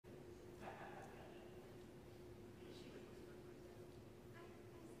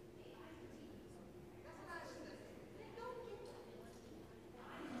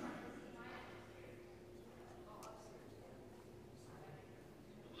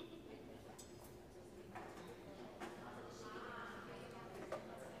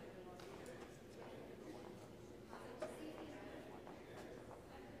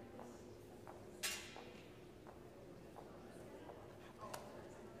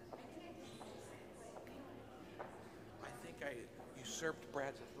usurped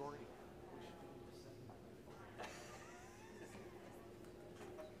Brad's authority.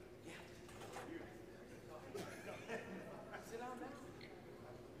 Sit down now.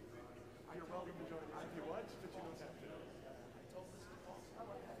 You're welcome to join us if you want, but you don't have to. I told Mr. Paul.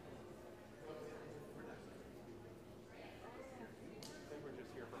 They were just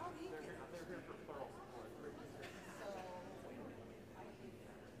here for, they're here for plural support. Because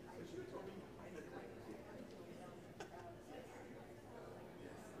you told me I didn't write it.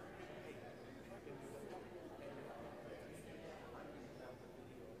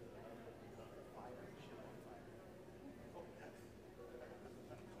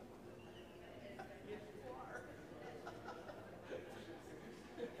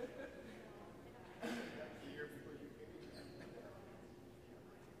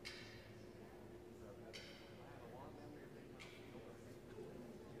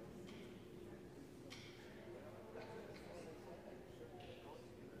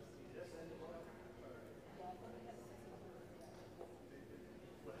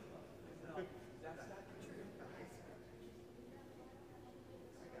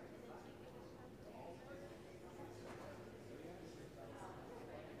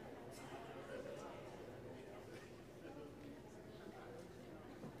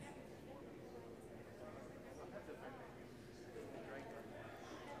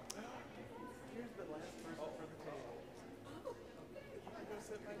 Here's the last person for the table. You can go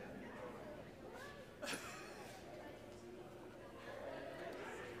sit by now.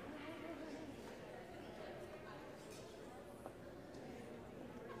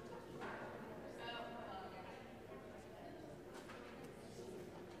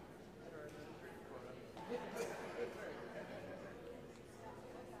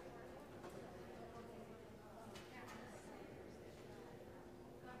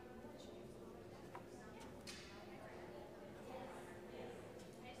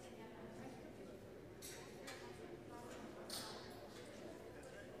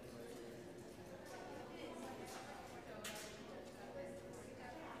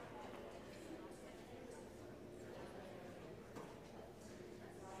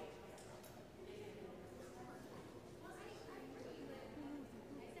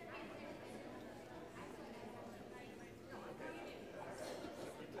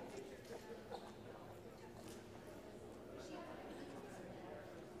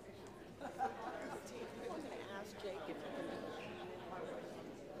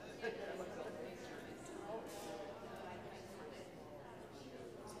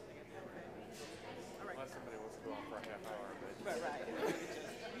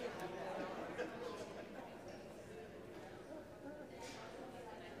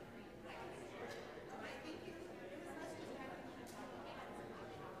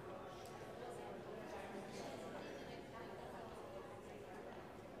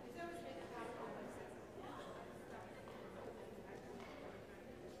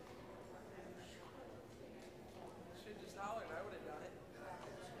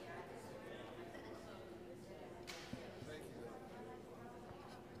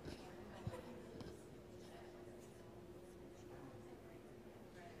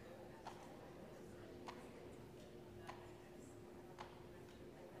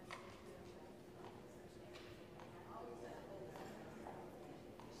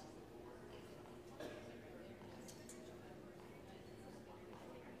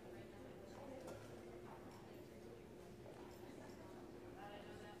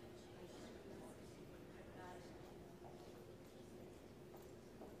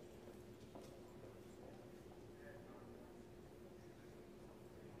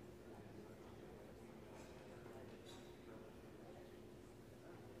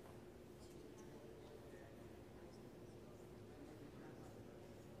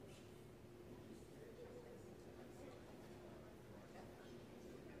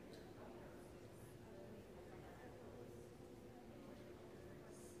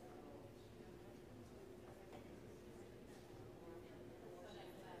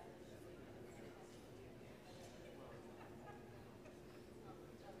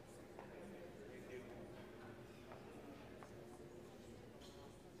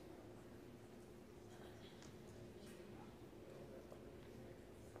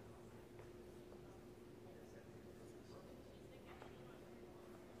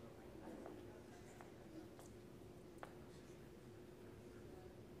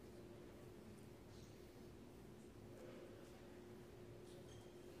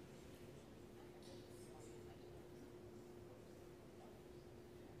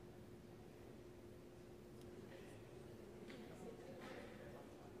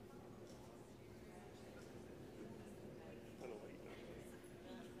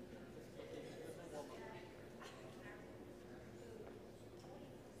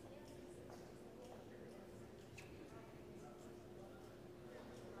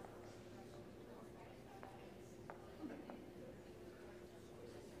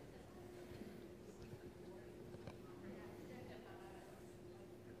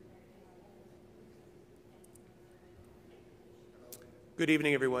 Good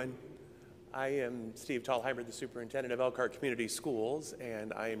evening, everyone. I am Steve Thalheimer, the Superintendent of Elkhart Community Schools,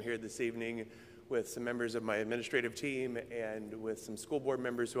 and I am here this evening with some members of my administrative team and with some school board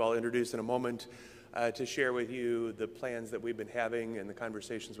members who I'll introduce in a moment to share with you the plans that we've been having and the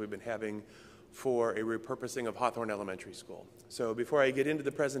conversations we've been having for a repurposing of Hawthorne Elementary School. So before I get into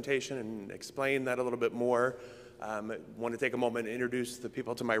the presentation and explain that a little bit more, I want to take a moment and introduce the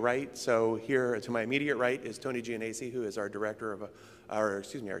people to my right. So here to my immediate right is Tony Gianesi, who is our our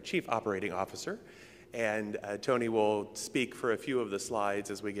Chief Operating Officer. And Tony will speak for a few of the slides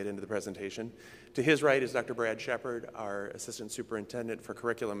as we get into the presentation. To his right is Dr. Brad Shepard, our Assistant Superintendent for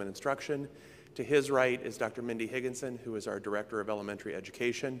Curriculum and Instruction. To his right is Dr. Mindy Higginson, who is our Director of Elementary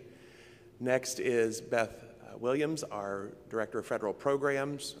Education. Next is Beth Williams, our Director of Federal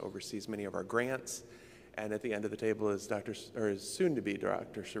Programs, oversees many of our grants. And at the end of the table is soon-to-be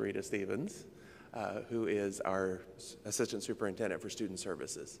Dr. Sarita Stevens, who is our Assistant Superintendent for Student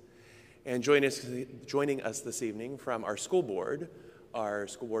Services. And joining us this evening from our school board are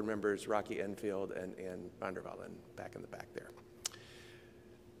school board members Rocky Enfield and Ann Vandervallen, back in the back there.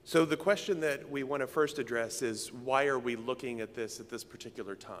 So the question that we want to first address is, why are we looking at this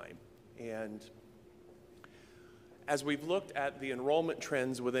particular time? And as we've looked at the enrollment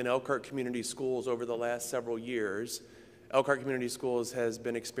trends within Elkhart Community Schools over the last several years, Elkhart Community Schools has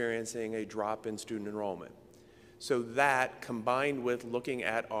been experiencing a drop in student enrollment. So that, combined with looking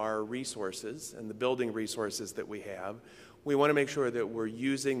at our resources and the building resources that we have, we want to make sure that we're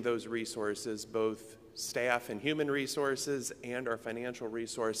using those resources, both staff and human resources and our financial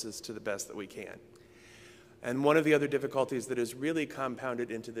resources, to the best that we can. And one of the other difficulties that is really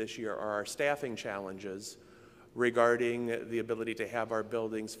compounded into this year are our staffing challenges regarding the ability to have our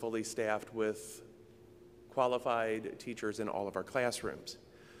buildings fully staffed with qualified teachers in all of our classrooms.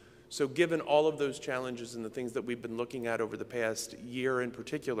 So given all of those challenges and the things that we've been looking at over the past year in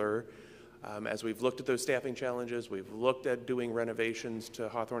particular, as we've looked at those staffing challenges, we've looked at doing renovations to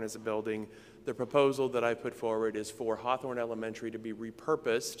Hawthorne as a building, the proposal that I put forward is for Hawthorne Elementary to be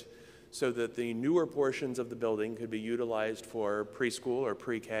repurposed so that the newer portions of the building could be utilized for preschool or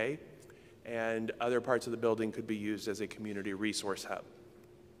pre-K, and other parts of the building could be used as a community resource hub.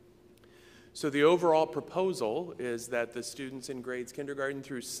 So the overall proposal is that the students in grades kindergarten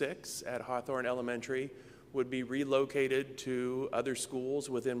through 6 at Hawthorne Elementary would be relocated to other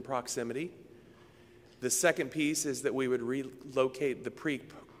schools within proximity. The second piece is that we would relocate the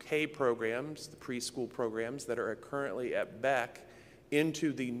pre-K programs, the preschool programs that are currently at Beck,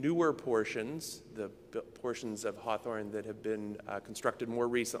 into the newer portions, the portions of Hawthorne that have been constructed more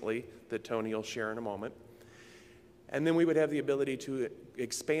recently, that Tony will share in a moment. And then we would have the ability to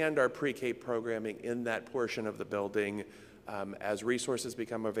expand our pre-K programming in that portion of the building as resources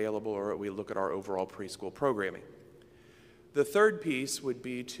become available, or we look at our overall preschool programming. The third piece would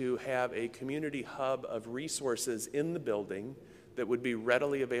be to have a community hub of resources in the building that would be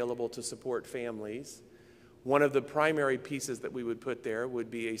readily available to support families. One of the primary pieces that we would put there would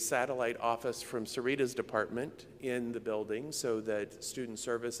be a satellite office from Sarita's department in the building, so that student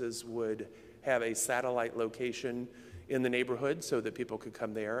services would have a satellite location in the neighborhood so that people could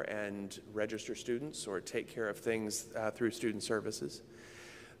come there and register students or take care of things through student services.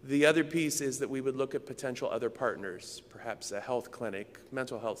 The other piece is that we would look at potential other partners, perhaps a health clinic,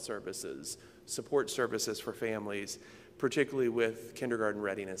 mental health services, support services for families, particularly with kindergarten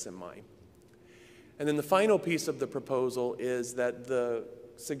readiness in mind. And then the final piece of the proposal is that the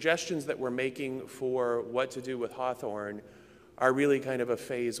suggestions that we're making for what to do with Hawthorne are really kind of a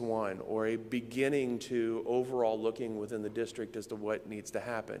phase one, or a beginning to overall looking within the district as to what needs to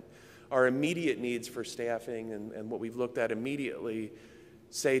happen. Our immediate needs for staffing and what we've looked at immediately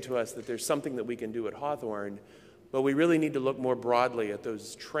say to us that there's something that we can do at Hawthorne, but we really need to look more broadly at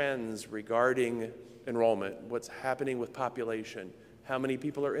those trends regarding enrollment, what's happening with population, how many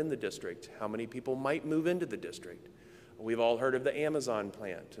people are in the district, how many people might move into the district. We've all heard of the Amazon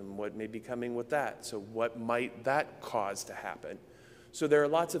plant and what may be coming with that. So what might that cause to happen? So there are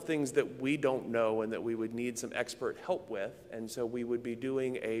lots of things that we don't know and that we would need some expert help with. And so we would be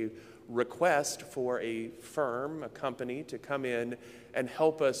doing a request for a firm, a company, to come in and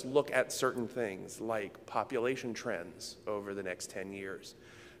help us look at certain things like population trends over the next 10 years.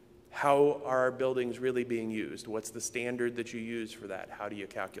 How are our buildings really being used? What's the standard that you use for that? How do you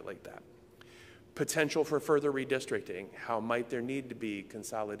calculate that? Potential for further redistricting. How might there need to be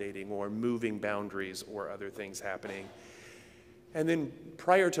consolidating or moving boundaries or other things happening? And then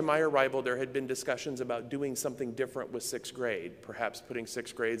prior to my arrival, there had been discussions about doing something different with 6th grade, perhaps putting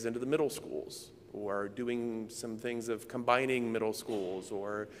 6th grades into the middle schools, or doing some things of combining middle schools,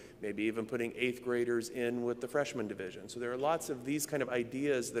 or maybe even putting 8th graders in with the freshman division. So there are lots of these kind of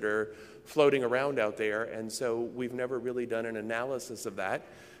ideas that are floating around out there, and so we've never really done an analysis of that.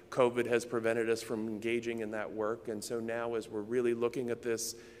 COVID has prevented us from engaging in that work, and so now as we're really looking at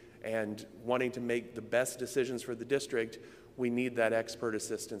this and wanting to make the best decisions for the district, we need that expert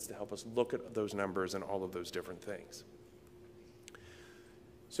assistance to help us look at those numbers and all of those different things.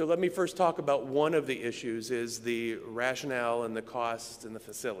 So let me first talk about one of the issues, is the rationale and the costs and the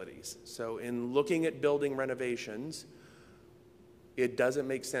facilities. So in looking at building renovations, it doesn't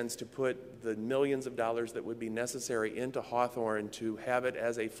make sense to put the millions of dollars that would be necessary into Hawthorne to have it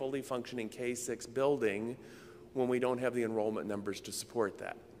as a fully functioning K-6 building when we don't have the enrollment numbers to support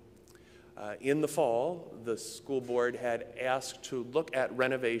that. In the fall, the school board had asked to look at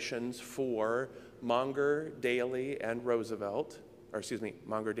renovations for Monger, Daly, and Roosevelt, or excuse me,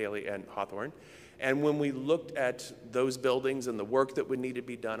 Monger, Daly, and Hawthorne. And when we looked at those buildings and the work that would need to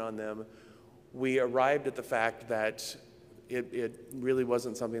be done on them, we arrived at the fact that it really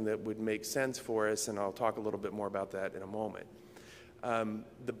wasn't something that would make sense for us, and I'll talk a little bit more about that in a moment.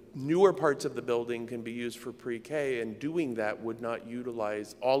 The newer parts of the building can be used for pre-K, and doing that would not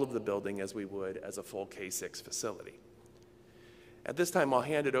utilize all of the building as we would as a full K-6 facility. At this time, I'll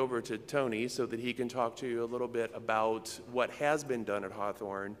hand it over to Tony so that he can talk to you a little bit about what has been done at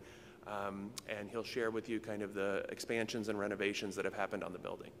Hawthorne, and he'll share with you kind of the expansions and renovations that have happened on the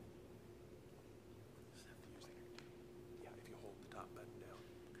building. Yeah, if you hold the top button down.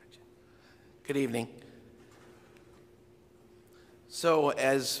 Gotcha. Good evening. So,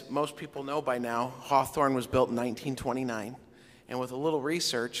 as most people know by now, Hawthorne was built in 1929, and with a little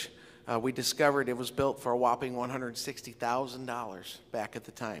research, we discovered it was built for a whopping $160,000 back at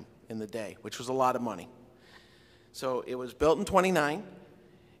the time in the day, which was a lot of money. So it was built in 29.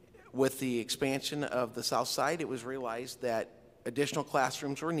 With the expansion of the south side, it was realized that additional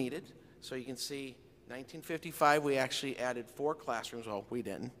classrooms were needed. So you can see 1955, we actually added 4 classrooms. Well, we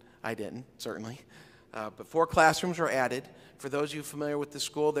didn't. I didn't, certainly. But 4 classrooms were added. For those of you familiar with the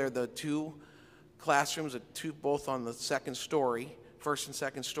school, they're the 2 classrooms, both on the second story, first and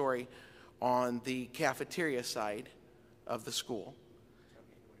second story, on the cafeteria side of the school.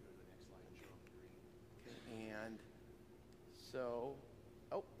 And so,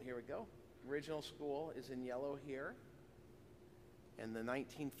 oh, here we go. Original school is in yellow here, and the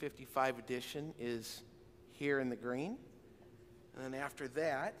 1955 edition is here in the green. And then after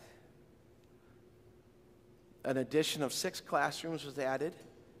that, an addition of 6 classrooms was added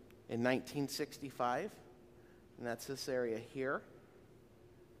in 1965, and that's this area here.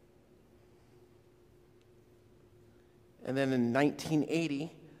 And then in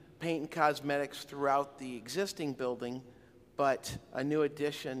 1980, paint and cosmetics throughout the existing building, but a new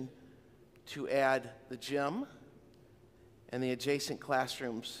addition to add the gym and the adjacent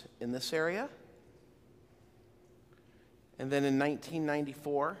classrooms in this area. And then in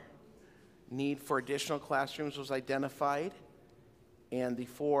 1994, need for additional classrooms was identified, and the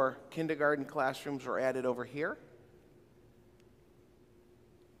 4 kindergarten classrooms were added over here.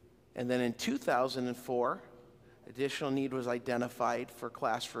 And then in 2004, additional need was identified for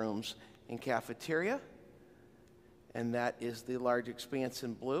classrooms and cafeteria, and that is the large expanse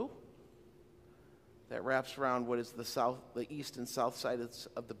in blue that wraps around what is the east and south side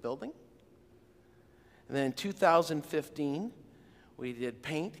of the building. And then in 2015, we did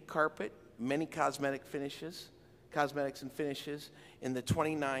paint, carpet, many cosmetics and finishes in the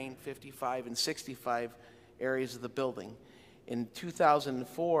 29, 55, and 65 areas of the building. In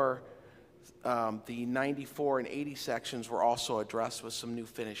 2004, the 94 and 80 sections were also addressed with some new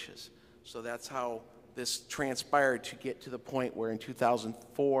finishes. So that's how this transpired to get to the point where in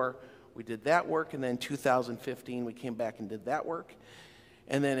 2004 we did that work, and then in 2015 we came back and did that work.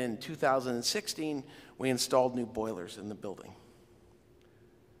 And then in 2016 we installed new boilers in the building.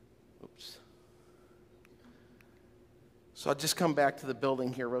 Oops. So I'll just come back to the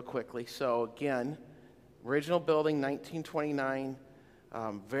building here real quickly. So again, original building, 1929,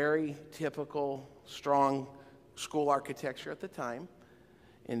 very typical, strong school architecture at the time.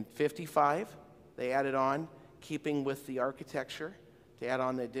 In 55, they added on, keeping with the architecture, to add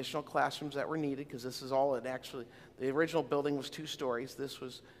on the additional classrooms that were needed, because this is all it actually, the original building was 2 stories. This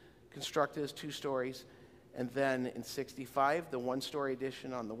was constructed as 2 stories. And then in 65, the 1-story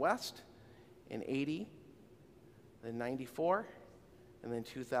addition on the west. In 80, then 94, and then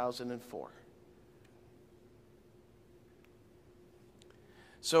 2004.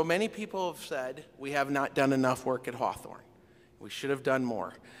 So many people have said we have not done enough work at Hawthorne. We should have done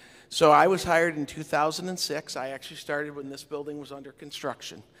more. So I was hired in 2006. I actually started when this building was under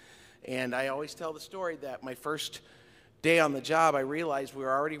construction. And I always tell the story that my first day on the job, I realized we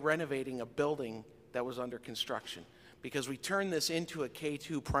were already renovating a building that was under construction because we turned this into a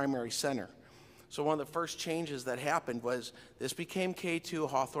K-2 primary center. So one of the first changes that happened was this became K-2,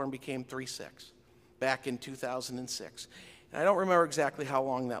 Hawthorne became 3-6 back in 2006. And I don't remember exactly how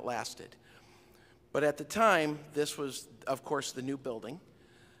long that lasted. But at the time, this was, of course, the new building.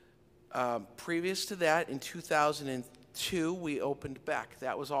 Previous to that, in 2002, we opened Beck.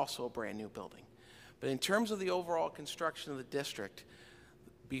 That was also a brand new building. But in terms of the overall construction of the district,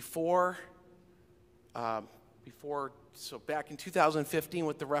 so back in 2015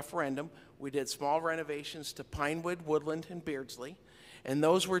 with the referendum, we did small renovations to Pinewood, Woodland, and Beardsley. And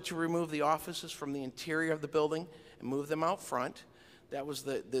those were to remove the offices from the interior of the building and move them out front. That was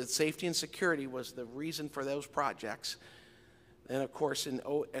the safety and security was the reason for those projects. And of course, in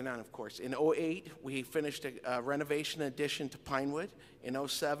 08, we finished a renovation addition to Pinewood. In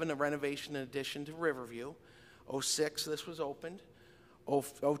 07, a renovation addition to Riverview. 06, this was opened.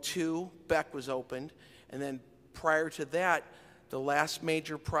 02, Beck was opened. And then prior to that, the last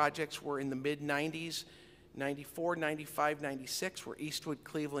major projects were in the mid-90s. 94, 95, 96 were Eastwood,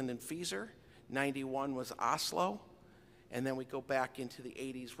 Cleveland, and Feezer. 91 was Oslo. And then we go back into the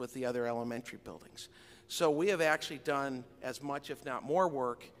 80s with the other elementary buildings. So we have actually done as much, if not more,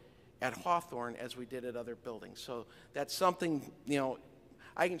 work at Hawthorne as we did at other buildings. So that's something, you know,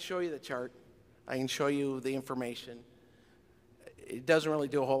 I can show you the chart. I can show you the information. It doesn't really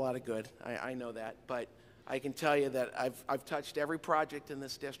do a whole lot of good. I know that. But I can tell you that I've touched every project in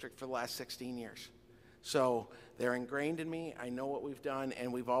this district for the last 16 years. So they're ingrained in me. I know what we've done,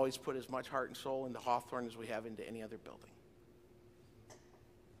 and we've always put as much heart and soul into Hawthorne as we have into any other building.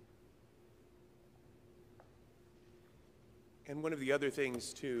 And one of the other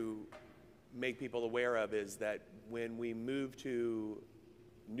things to make people aware of is that when we moved to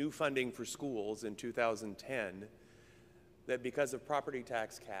new funding for schools in 2010, that because of property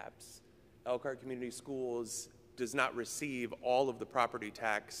tax caps, Elkhart Community Schools does not receive all of the property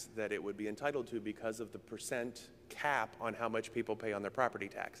tax that it would be entitled to because of the percent cap on how much people pay on their property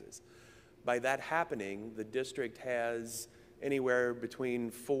taxes. By that happening, the district has anywhere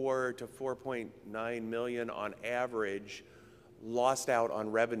between 4 to 4.9 million on average lost out on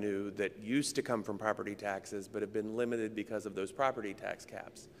revenue that used to come from property taxes but have been limited because of those property tax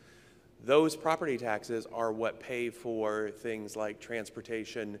caps. Those property taxes are what pay for things like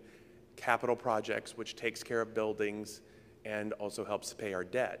transportation, capital projects, which takes care of buildings and also helps pay our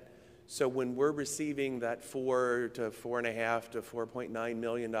debt. So when we're receiving that $4 to $4.5 to $4.9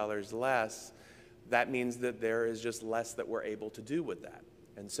 million less, that means that there is just less that we're able to do with that.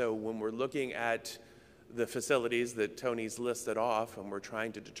 And so when we're looking at the facilities that Tony's listed off and we're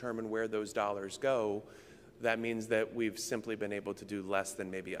trying to determine where those dollars go, that means that we've simply been able to do less than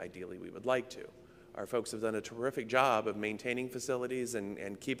maybe ideally we would like to. Our folks have done a terrific job of maintaining facilities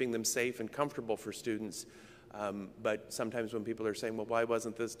and keeping them safe and comfortable for students. But sometimes when people are saying, well, why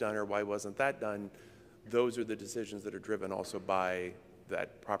wasn't this done or why wasn't that done, those are the decisions that are driven also by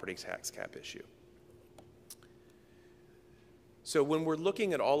that property tax cap issue. So when we're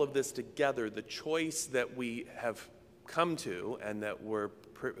looking at all of this together, the choice that we have come to and that we're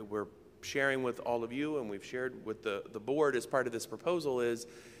sharing with all of you and we've shared with the board as part of this proposal is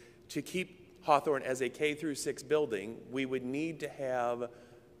to keep Hawthorne as a K-6 building. We would need to have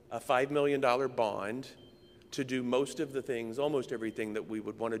a $5 million bond to do most of the things, almost everything that we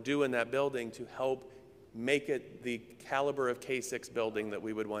would want to do in that building to help make it the caliber of K-6 building that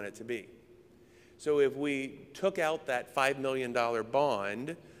we would want it to be. So if we took out that $5 million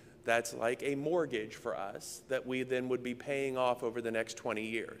bond, that's like a mortgage for us that we then would be paying off over the next 20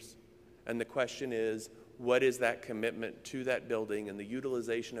 years. And the question is, what is that commitment to that building and the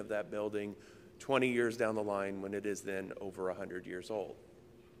utilization of that building 20 years down the line when it is then over 100 years old?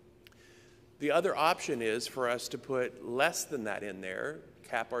 The other option is for us to put less than that in there,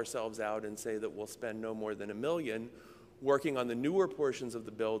 cap ourselves out and say that we'll spend no more than $1 million working on the newer portions of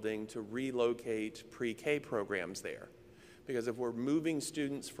the building to relocate pre-K programs there. Because if we're moving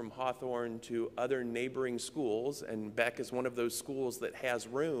students from Hawthorne to other neighboring schools, and Beck is one of those schools that has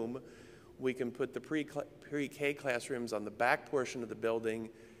room, we can put the pre-K classrooms on the back portion of the building,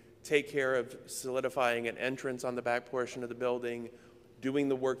 take care of solidifying an entrance on the back portion of the building, doing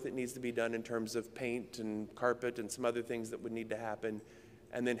the work that needs to be done in terms of paint and carpet and some other things that would need to happen,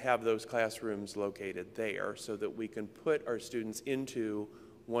 and then have those classrooms located there so that we can put our students into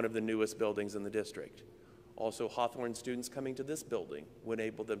one of the newest buildings in the district. Also, Hawthorne students coming to this building would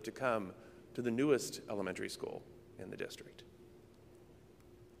enable them to come to the newest elementary school in the district.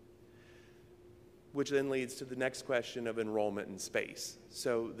 which then leads to the next question of enrollment and space.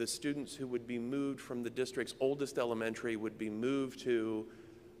 So the students who would be moved from the district's oldest elementary would be moved to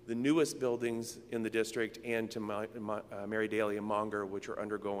the newest buildings in the district and to Mary Daly and Monger, which are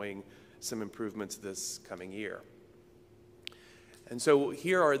undergoing some improvements this coming year. And so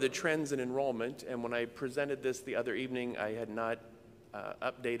here are the trends in enrollment, and when I presented this the other evening, I had not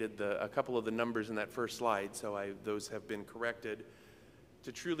updated a couple of the numbers in that first slide, so those have been corrected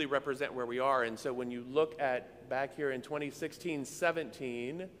to truly represent where we are. And so when you look at back here in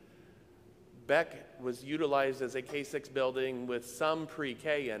 2016-17, Beck was utilized as a K-6 building with some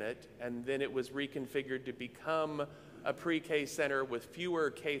pre-K in it, and then it was reconfigured to become a pre-K center with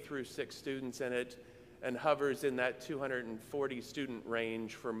fewer K through 6 students in it, and hovers in that 240 student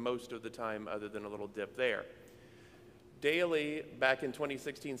range for most of the time, other than a little dip there. Daly, back in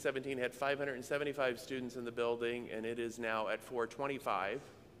 2016-17, had 575 students in the building, and it is now at 425.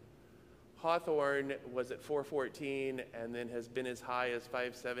 Hawthorne was at 414, and then has been as high as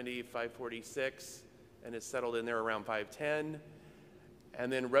 570, 546, and has settled in there around 510.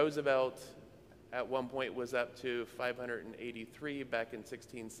 And then Roosevelt, at one point, was up to 583 back in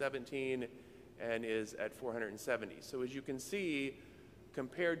 16-17, and is at 470. So as you can see,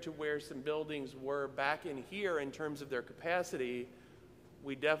 compared to where some buildings were back in here in terms of their capacity,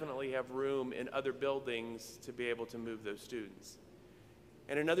 we definitely have room in other buildings to be able to move those students.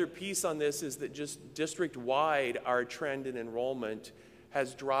 And another piece on this is that just district-wide, our trend in enrollment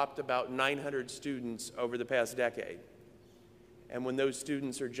has dropped about 900 students over the past decade. And when those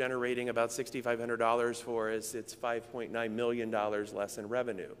students are generating about $6,500 for us, it's $5.9 million less in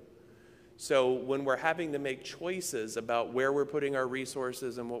revenue. So when we're having to make choices about where we're putting our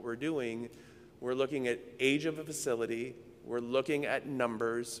resources and what we're doing, we're looking at age of a facility, we're looking at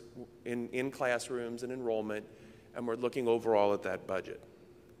numbers in classrooms and enrollment, and we're looking overall at that budget.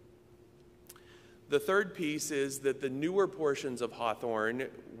 The third piece is that the newer portions of Hawthorne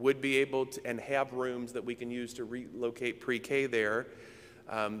would be able to, and have rooms that we can use to relocate pre-K there.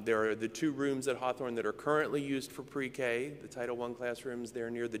 There are the 2 rooms at Hawthorne that are currently used for pre-K, the Title I classrooms there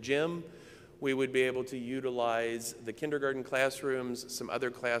near the gym. We would be able to utilize the kindergarten classrooms, some other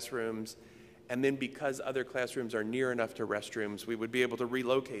classrooms, and then because other classrooms are near enough to restrooms, we would be able to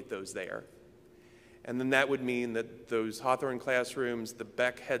relocate those there. And then that would mean that those Hawthorne classrooms, the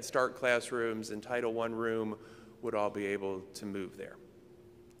Beck Head Start classrooms, and Title I room would all be able to move there.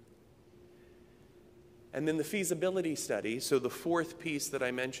 And then the feasibility study, so the 4th piece that I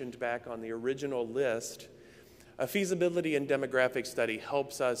mentioned back on the original list, a feasibility and demographic study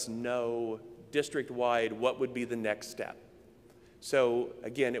helps us know district-wide what would be the next step. So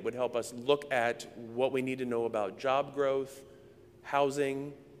again, it would help us look at what we need to know about job growth,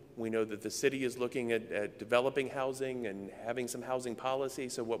 housing. We know that the city is looking at developing housing and having some housing policy,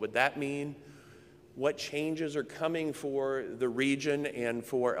 so what would that mean? What changes are coming for the region and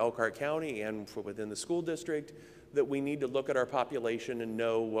for Elkhart County and for within the school district that we need to look at our population and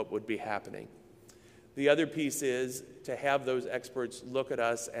know what would be happening. The other piece is to have those experts look at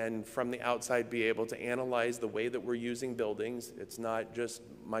us and from the outside be able to analyze the way that we're using buildings. It's not just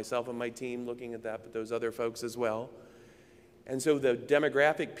myself and my team looking at that, but those other folks as well. And so the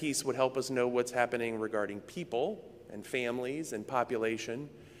demographic piece would help us know what's happening regarding people and families and population.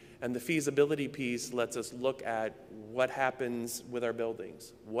 And the feasibility piece lets us look at what happens with our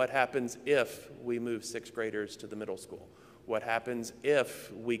buildings. What happens if we move 6th graders to the middle school? What happens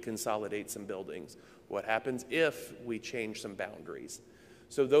if we consolidate some buildings? What happens if we change some boundaries?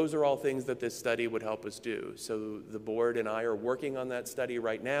 So those are all things that this study would help us do. So the board and I are working on that study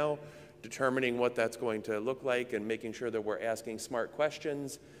right now, determining what that's going to look like and making sure that we're asking smart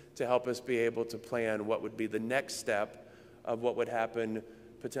questions to help us be able to plan what would be the next step of what would happen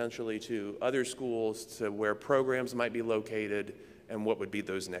potentially to other schools, to where programs might be located, and what would be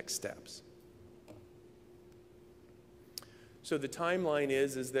those next steps. So the timeline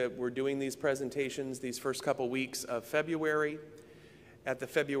is that we're doing these presentations these first couple weeks of February. At the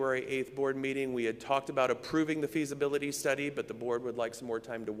February 8th board meeting, we had talked about approving the feasibility study, but the board would like some more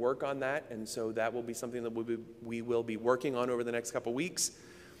time to work on that, and so that will be something that we will be working on over the next couple weeks.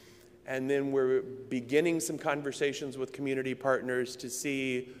 And then we're beginning some conversations with community partners to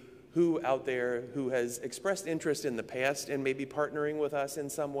see who out there who has expressed interest in the past and maybe partnering with us in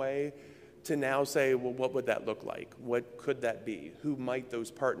some way, to now say, well, what would that look like? What could that be? Who might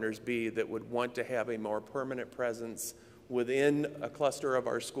those partners be that would want to have a more permanent presence within a cluster of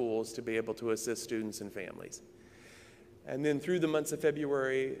our schools to be able to assist students and families? And then through the months of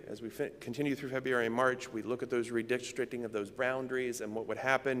February, as we continue through February and March, we look at those redistricting of those boundaries and what would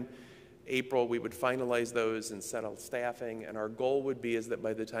happen. April, we would finalize those and settle staffing, and our goal would be is that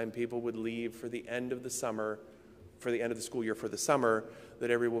by the time people would leave for the end of the summer, for the end of the school year for the summer,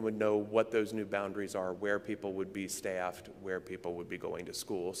 that everyone would know what those new boundaries are, where people would be staffed, where people would be going to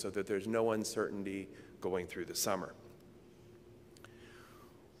school, so that there's no uncertainty going through the summer.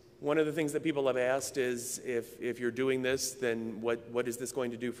 One of the things that people have asked is if you're doing this, then what is this going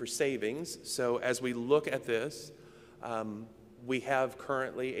to do for savings? So as we look at this, we have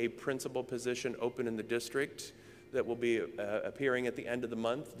currently a principal position open in the district that will be appearing at the end of the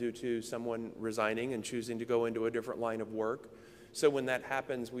month due to someone resigning and choosing to go into a different line of work. So when that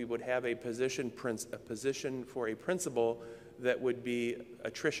happens, we would have a position for a principal that would be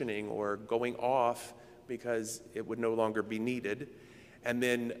attritioning or going off because it would no longer be needed. And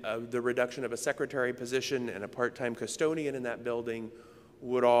then the reduction of a secretary position and a part-time custodian in that building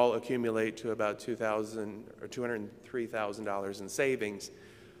would all accumulate to about $2,000 or $203,000 in savings.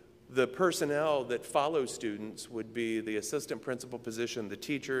 The personnel that follow students would be the assistant principal position, the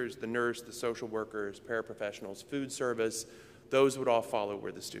teachers, the nurse, the social workers, paraprofessionals, food service. Those would all follow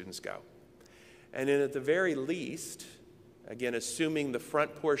where the students go. And then at the very least, again, assuming the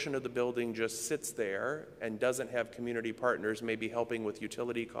front portion of the building just sits there and doesn't have community partners maybe helping with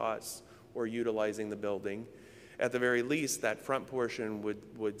utility costs or utilizing the building, at the very least, that front portion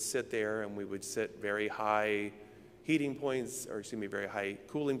would sit there, and we would set very high heating points, or excuse me, very high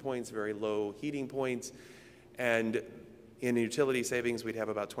cooling points, very low heating points. And in utility savings, we'd have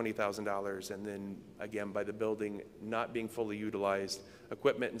about $20,000. And then again, by the building not being fully utilized,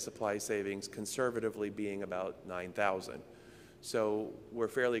 equipment and supply savings conservatively being about $9,000. So we're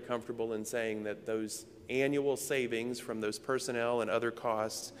fairly comfortable in saying that those annual savings from those personnel and other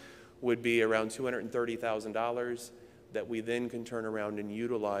costs would be around $230,000 that we then can turn around and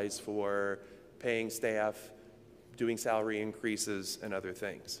utilize for paying staff, doing salary increases, and other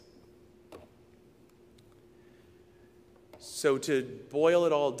things. So to boil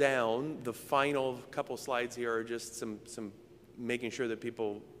it all down, the final couple slides here are just some making sure that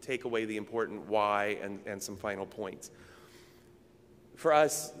people take away the important why and some final points. For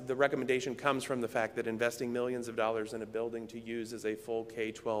us, the recommendation comes from the fact that investing millions of dollars in a building to use as a full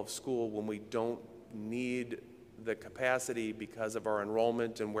K-12 school when we don't need the capacity because of our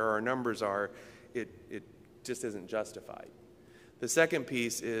enrollment and where our numbers are, it just isn't justified. The second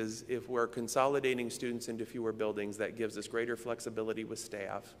piece is if we're consolidating students into fewer buildings, that gives us greater flexibility with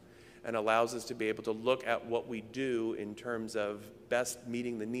staff and allows us to be able to look at what we do in terms of best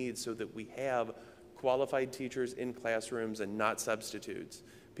meeting the needs so that we have qualified teachers in classrooms and not substitutes,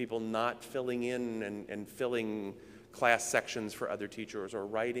 people not filling in and filling class sections for other teachers or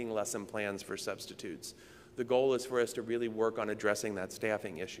writing lesson plans for substitutes. The goal is for us to really work on addressing that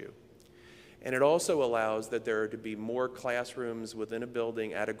staffing issue. And it also allows that there are to be more classrooms within a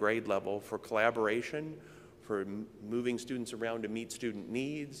building at a grade level for collaboration, for moving students around to meet student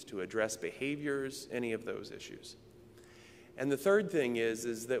needs, to address behaviors, any of those issues. And the third thing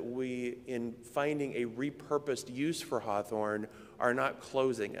is that we, in finding a repurposed use for Hawthorne, are not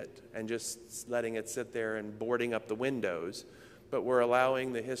closing it and just letting it sit there and boarding up the windows, but we're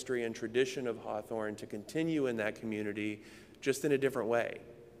allowing the history and tradition of Hawthorne to continue in that community just in a different way,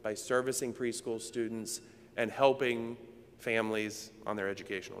 by servicing preschool students and helping families on their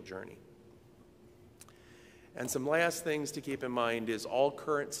educational journey. And some last things to keep in mind is all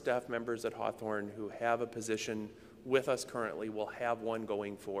current staff members at Hawthorne who have a position with us currently will have one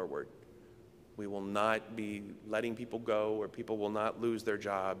going forward. We will not be letting people go, or people will not lose their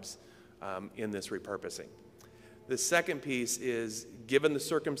jobs in this repurposing. The second piece is, given the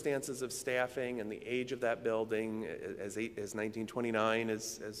circumstances of staffing and the age of that building, as 1929,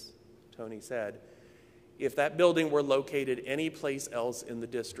 as Tony said, if that building were located any place else in the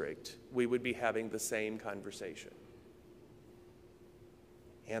district, we would be having the same conversation.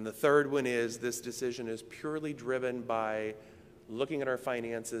 And the third one is, this decision is purely driven by looking at our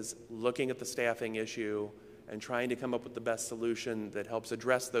finances, looking at the staffing issue, and trying to come up with the best solution that helps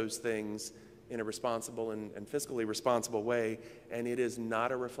address those things in a responsible and fiscally responsible way. And it is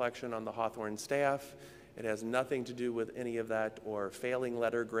not a reflection on the Hawthorne staff. It has nothing to do with any of that or failing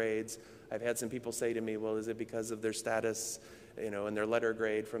letter grades. I've had some people say to me, well, is it because of their status, and their letter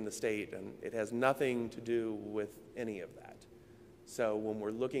grade from the state? And it has nothing to do with any of that. So when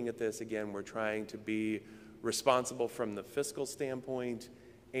we're looking at this, again, we're trying to be responsible from the fiscal standpoint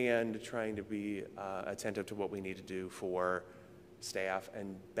and trying to be attentive to what we need to do for staff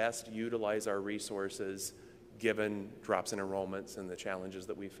and best utilize our resources given drops in enrollments and the challenges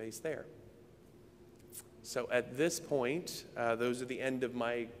that we face there. So at this point, those are the end of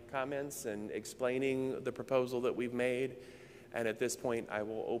my comments and explaining the proposal that we've made. And at this point, I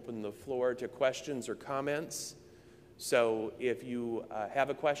will open the floor to questions or comments. So if you have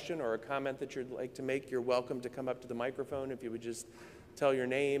a question or a comment that you'd like to make, you're welcome to come up to the microphone. If you would just tell your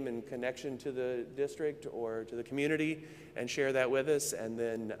name and connection to the district or to the community and share that with us, and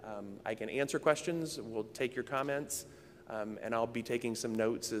then I can answer questions. We'll take your comments, and I'll be taking some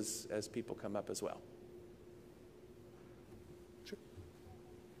notes as people come up as well. Sure.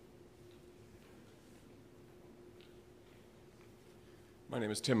 My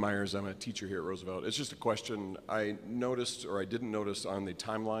name is Tim Myers. I'm a teacher here at Roosevelt. It's just a question. I noticed, or I didn't notice on the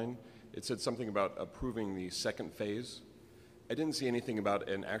timeline, it said something about approving the second phase. I didn't see anything about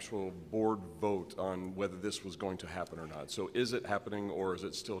an actual board vote on whether this was going to happen or not. So is it happening, or is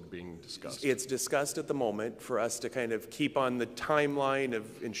it still being discussed? It's discussed at the moment for us to kind of keep on the timeline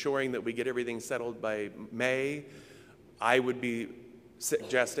of ensuring that we get everything settled by May. I would be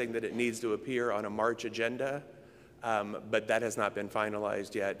suggesting that it needs to appear on a March agenda. But that has not been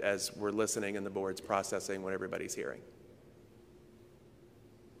finalized yet as we're listening and the board's processing what everybody's hearing.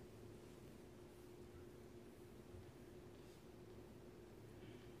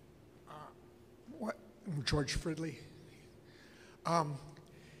 I'm George Fridley.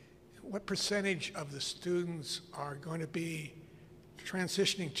 What percentage of the students are going to be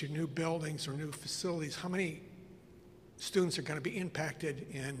transitioning to new buildings or new facilities? How many students are going to be impacted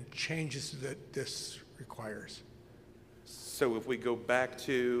in changes that this requires? So if we go back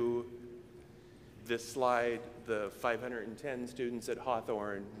to this slide, the 510 students at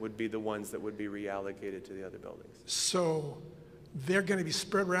Hawthorne would be the ones that would be reallocated to the other buildings. So they're going to be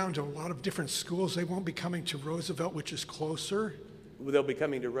spread around to a lot of different schools. They won't be coming to Roosevelt, which is closer. They'll be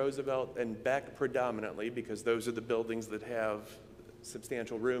coming to Roosevelt and Beck predominantly because those are the buildings that have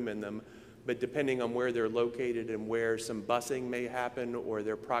substantial room in them. But depending on where they're located and where some busing may happen or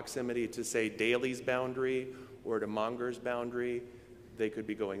their proximity to, say, Daly's boundary or to Monger's boundary, they could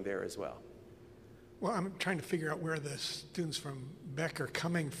be going there as well. Well, I'm trying to figure out where the students from Beck are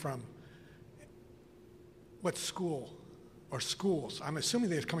coming from. What school or schools? I'm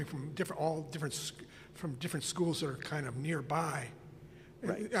assuming they're coming from different schools that are kind of nearby.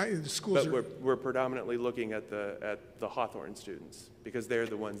 Right. The schools but we're predominantly looking at the Hawthorne students because they're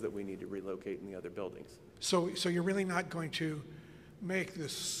the ones that we need to relocate in the other buildings. So you're really not going to make the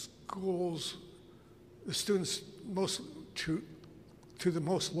schools, the students most to the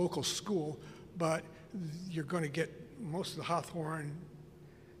most local school, but you're going to get most of the Hawthorne.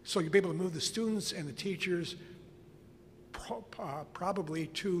 So you'll be able to move the students and the teachers probably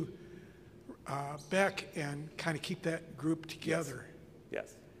to Beck and kind of keep that group together.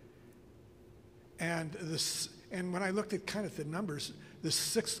 Yes. And when I looked at kind of the numbers, the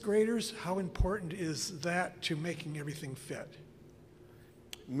sixth graders, how important is that to making everything fit?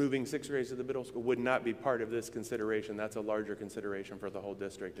 Moving sixth grades to the middle school would not be part of this consideration. That's a larger consideration for the whole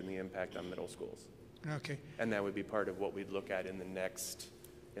district and the impact on middle schools. Okay. And that would be part of what we'd look at in the next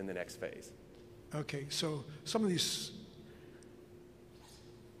phase. Okay. So some of these,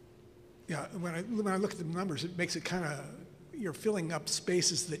 yeah. When I look at the numbers, it makes it kind of you're filling up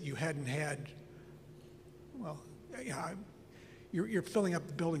spaces that you hadn't had. Well, yeah. You're filling up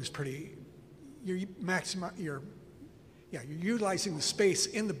the buildings pretty. You're utilizing the space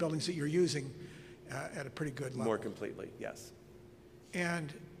in the buildings that you're using at a pretty good level. More completely, yes.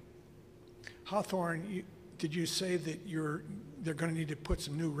 And Hawthorne, did you say that they're going to need to put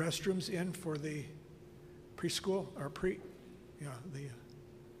some new restrooms in for the preschool or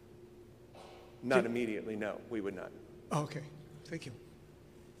Not immediately, no, we would not. Oh, okay, thank you.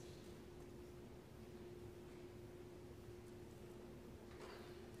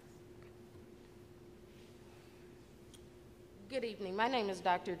 Good evening. My name is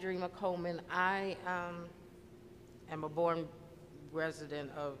Dr. Dreama Coleman. I am a born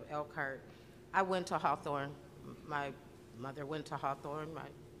resident of Elkhart. I went to Hawthorne. My mother went to Hawthorne. My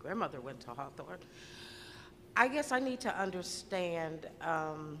grandmother went to Hawthorne. I guess I need to understand,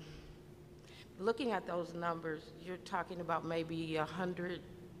 looking at those numbers, you're talking about maybe 100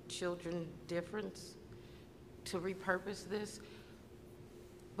 children difference to repurpose this.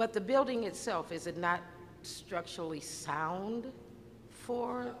 But the building itself, is it not structurally sound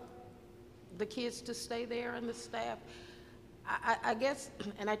for the kids to stay there and the staff? I guess,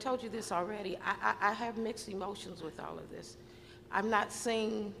 and I told you this already, I have mixed emotions with all of this. I'm not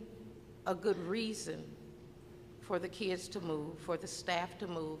seeing a good reason for the kids to move, for the staff to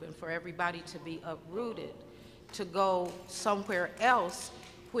move, and for everybody to be uprooted to go somewhere else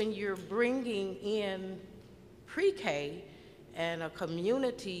when you're bringing in pre-K and a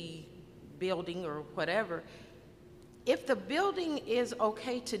community building or whatever. If the building is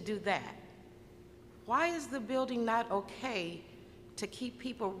okay to do that, why is the building not okay to keep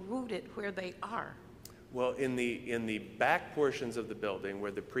people rooted where they are? Well, in the back portions of the building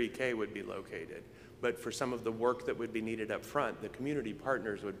where the pre-K would be located, but for some of the work that would be needed up front, the community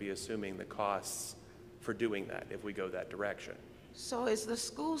partners would be assuming the costs for doing that if we go that direction. So is the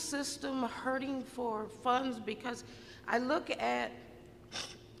school system hurting for funds? Because I look at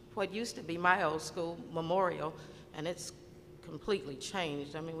what used to be my old school, Memorial, and it's completely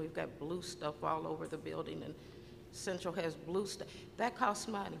changed. I mean, we've got blue stuff all over the building, and Central has blue stuff. That costs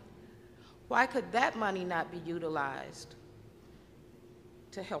money. Why could that money not be utilized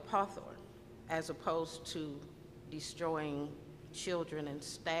to help Hawthorne, as opposed to destroying children and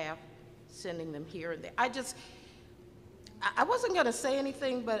staff, sending them here and there? I wasn't going to say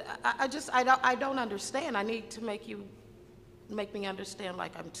anything, but I don't understand. I need to make me understand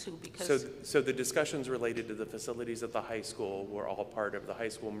like I'm two, because So the discussions related to the facilities at the high school were all part of the high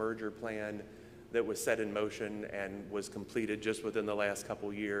school merger plan that was set in motion and was completed just within the last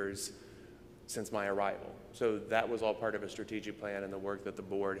couple years since my arrival. So that was all part of a strategic plan and the work that the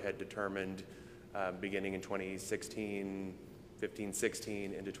board had determined beginning in 2016, 15,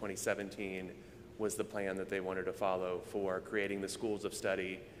 16 into 2017 was the plan that they wanted to follow for creating the schools of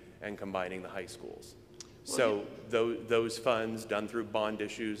study and combining the high schools. So those funds done through bond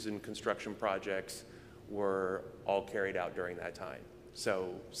issues and construction projects were all carried out during that time.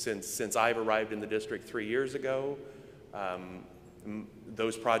 So since I've arrived in the district 3 years ago,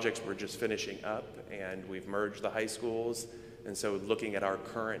 those projects were just finishing up, and we've merged the high schools. And so looking at our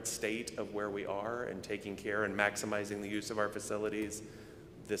current state of where we are and taking care and maximizing the use of our facilities,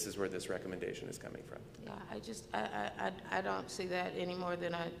 this is where this recommendation is coming from. Yeah, I don't see that any more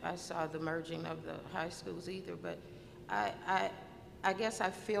than I saw the merging of the high schools either. But I guess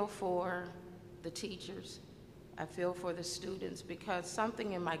I feel for the teachers. I feel for the students, because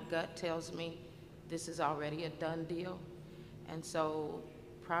something in my gut tells me this is already a done deal. And so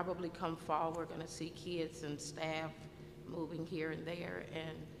probably come fall, we're going to see kids and staff moving here and there.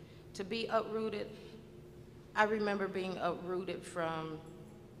 And to be uprooted, I remember being uprooted from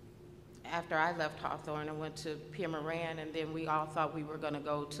after I left Hawthorne and went to Pierre Moran, and then we all thought we were going to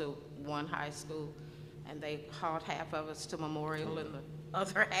go to one high school, and they hauled half of us to Memorial and the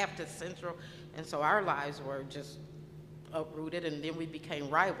other half to Central. And so our lives were just uprooted, and then we became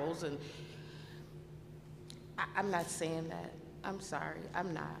rivals. And I'm not saying that. I'm sorry,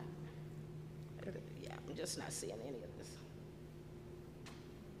 I'm not. Yeah, I'm just not seeing any of this.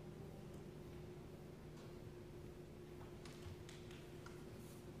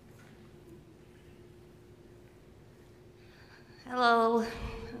 Hello,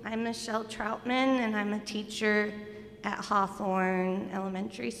 I'm Michelle Troutman, and I'm a teacher at Hawthorne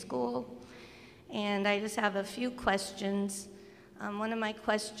Elementary School. And I just have a few questions. One of my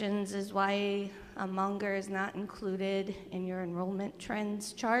questions is why Munger is not included in your enrollment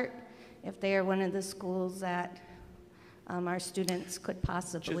trends chart, if they are one of the schools that our students could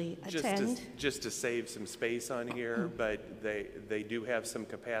possibly attend. Just to save some space on here, but they do have some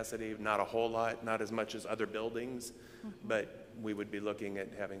capacity, not a whole lot, not as much as other buildings, but we would be looking at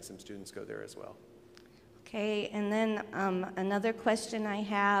having some students go there as well. Okay, and then another question I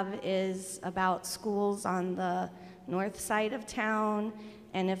have is about schools on the north side of town,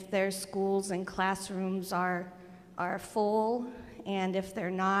 and if their schools and classrooms are full, and if they're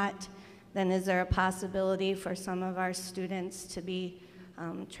not, then is there a possibility for some of our students to be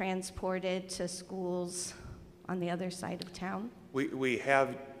transported to schools on the other side of town? We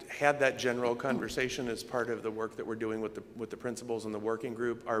have had that general conversation as part of the work that we're doing with the principals and the working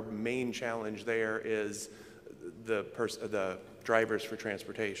group. Our main challenge there is the drivers for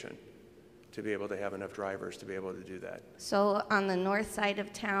transportation, to be able to have enough drivers to be able to do that. So on the north side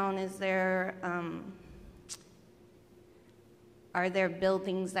of town, is there are there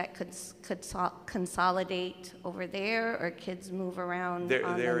buildings that could consolidate over there, or kids move around on the north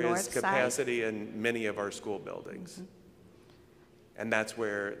side? There is capacity in many of our school buildings. And that's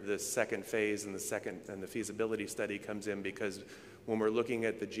where the second phase and the feasibility study comes in, because when we're looking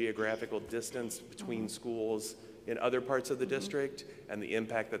at the geographical distance between schools in other parts of the district and the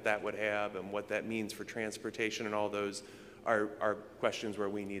impact that would have and what that means for transportation and all those are questions where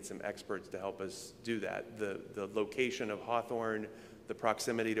we need some experts to help us do that. The location of Hawthorne, the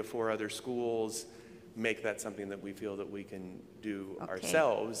proximity to 4 other schools, make that something that we feel that we can do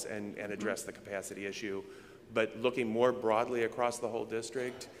ourselves and address the capacity issue. But looking more broadly across the whole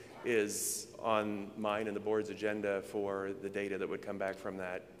district is on mine and the board's agenda for the data that would come back from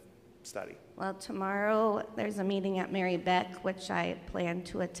that study. Well, tomorrow there's a meeting at Mary Beck, which I plan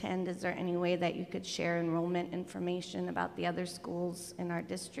to attend. Is there any way that you could share enrollment information about the other schools in our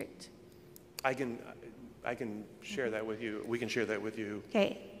district? I can, I can share that with you. We can share that with you.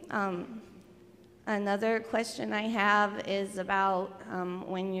 Okay. Another question I have is about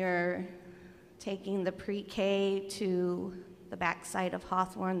when you're taking the pre-K to the backside of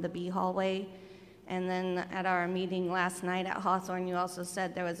Hawthorne, the B hallway. And then at our meeting last night at Hawthorne, you also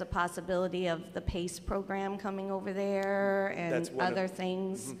said there was a possibility of the PACE program coming over there and other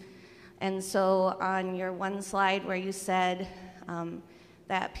things. And so on your one slide where you said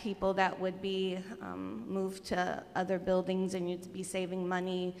that people that would be moved to other buildings and you'd be saving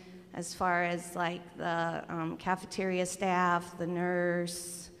money as far as like the cafeteria staff, the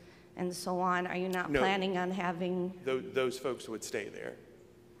nurse, and so on, are you not planning on having? Those folks would stay there.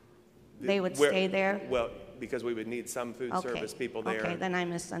 They would stay there? Well, because we would need some food service people there. Okay, then I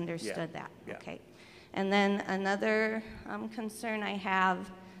misunderstood that. Yeah. Okay. And then another concern I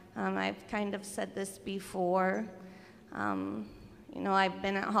have, I've kind of said this before. You know, I've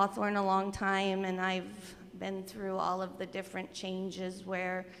been at Hawthorne a long time, and I've been through all of the different changes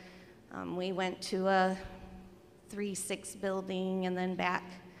where we went to a 3-6 building and then back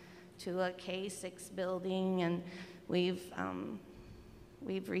to a K-6 building, and we've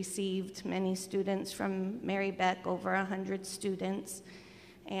received many students from Mary Beck, over 100 students,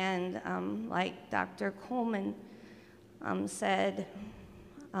 and like Dr. Coleman said,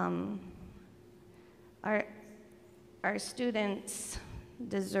 our students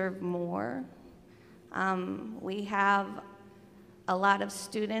deserve more. We have a lot of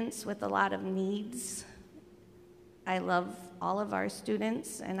students with a lot of needs. I love all of our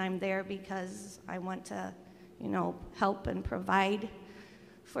students, and I'm there because I want to, you know, help and provide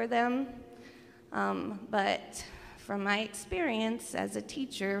for them. But from my experience as a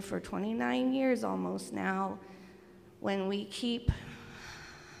teacher for 29 years almost now, when we keep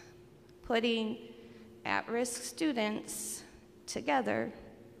putting at-risk students together,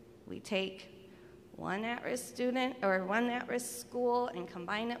 we take one at-risk student or one at-risk school and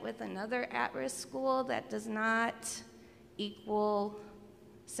combine it with another at-risk school, that does not equal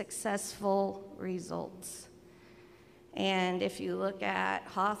successful results. And if you look at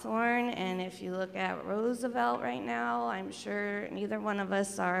Hawthorne and if you look at Roosevelt right now, I'm sure neither one of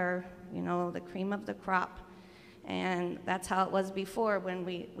us are, you know, the cream of the crop. And that's how it was before when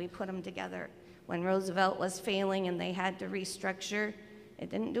we put them together. When Roosevelt was failing and they had to restructure, it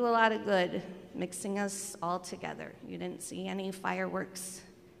didn't do a lot of good mixing us all together. You didn't see any fireworks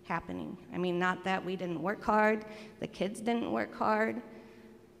happening. I mean, not that we didn't work hard, the kids didn't work hard.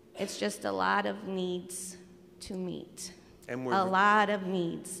 It's just a lot of needs to meet. And a lot of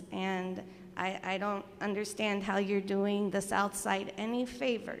needs. And I don't understand how you're doing the South Side any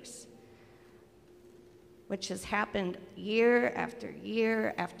favors, which has happened year after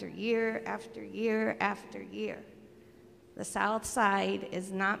year after year after year after year. The South Side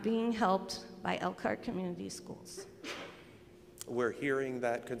is not being helped by Elkhart Community Schools. We're hearing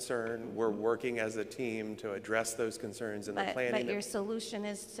that concern. We're working as a team to address those concerns in the planning. But your solution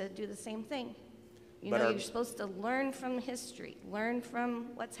is to do the same thing. You know, you're supposed to learn from history, learn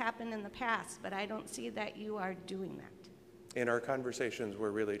from what's happened in the past, but I don't see that you are doing that. In our conversations,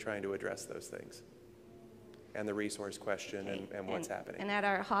 we're really trying to address those things and the resource question and what's happening. And at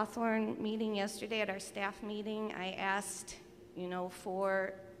our Hawthorne meeting yesterday, at our staff meeting, I asked, you know,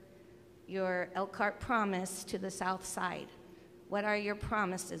 for your Elkhart promise to the South Side. What are your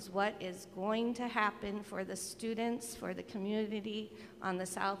promises? What is going to happen for the students, for the community on the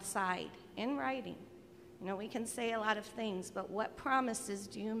South Side in writing? You know, we can say a lot of things, but what promises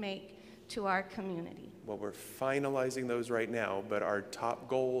do you make to our community? Well, we're finalizing those right now, but our top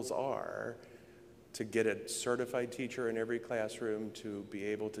goals are to get a certified teacher in every classroom to be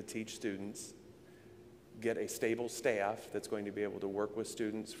able to teach students, get a stable staff that's going to be able to work with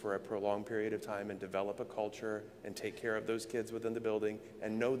students for a prolonged period of time and develop a culture and take care of those kids within the building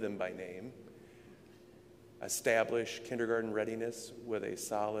and know them by name, establish kindergarten readiness with a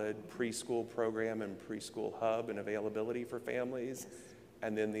solid preschool program and preschool hub and availability for families,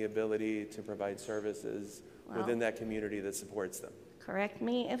 and then the ability to provide services within that community that supports them. Correct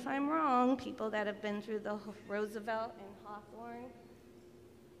me if I'm wrong, people that have been through the Roosevelt and Hawthorne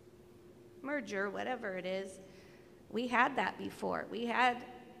merger, whatever it is, we had that before. We had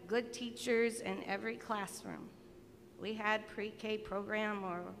good teachers in every classroom. We had pre-K program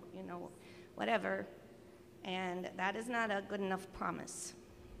or, you know, whatever, and that is not a good enough promise.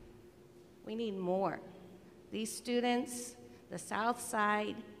 We need more. These students, the South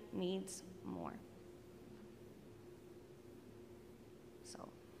Side needs more. So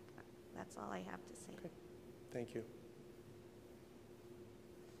that's all I have to say. Okay. Thank you.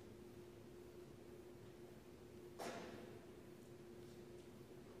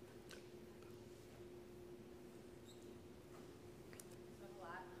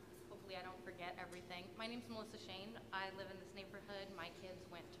 Melissa Shane. I live in this neighborhood. My kids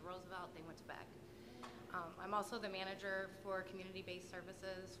went to Roosevelt, they went to Beck. I'm also the manager for community-based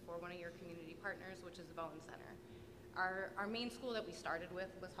services for one of your community partners, which is the Bowen Center. Our main school that we started with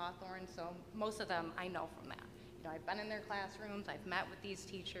was Hawthorne, so most of them I know from that. You know, I've been in their classrooms, I've met with these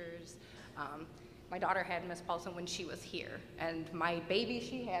teachers. My daughter had Miss Paulson when she was here, and my baby,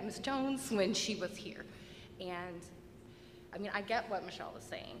 she had Miss Jones when she was here. And I mean, I get what Michelle was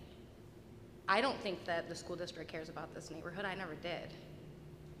saying. I don't think that the school district cares about this neighborhood. I never did.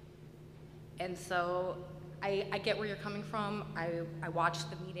 And so I get where you're coming from. I watched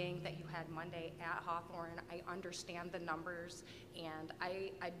the meeting that you had Monday at Hawthorne. I understand the numbers, and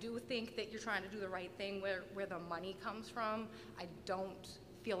I do think that you're trying to do the right thing where the money comes from. I don't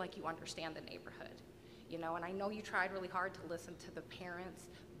feel like you understand the neighborhood, you know, and I know you tried really hard to listen to the parents,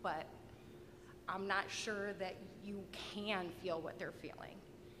 but I'm not sure that you can feel what they're feeling.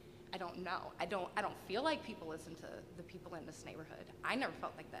 I don't know. I don't feel like people listen to the people in this neighborhood. I never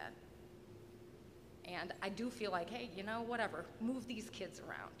felt like that. And I do feel like, hey, you know, whatever, move these kids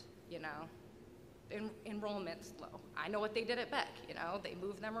around, you know. Enrollment's low. I know what they did at Beck, you know, they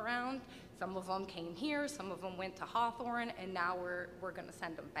moved them around. Some of them came here, some of them went to Hawthorne, and now we're gonna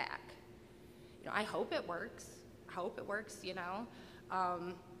send them back. You know, I hope it works. I hope it works, you know.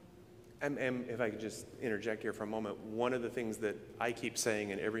 And if I could just interject here for a moment, one of the things that I keep saying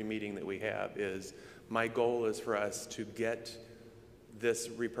in every meeting that we have is my goal is for us to get this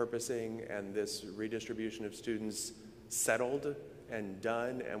repurposing and this redistribution of students settled and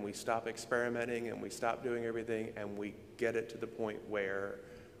done, and we stop experimenting and we stop doing everything, and we get it to the point where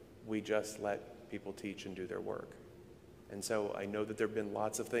we just let people teach and do their work. And so I know that there have been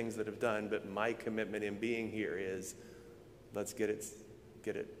lots of things that have done, but my commitment in being here is let's get it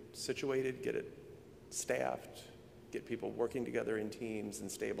situated, get it staffed, get people working together in teams and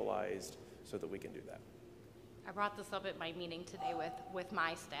stabilized so that we can do that. I brought this up at my meeting today with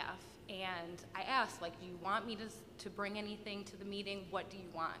my staff, and I asked, like, do you want me to bring anything to the meeting? What do you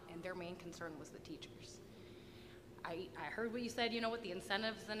want? And their main concern was the teachers. I heard what you said, you know, with the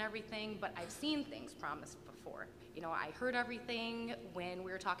incentives and everything, but I've seen things promised before. You know, I heard everything when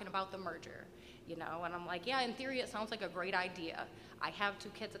we were talking about the merger, you know, and I'm like, yeah, in theory, it sounds like a great idea. I have 2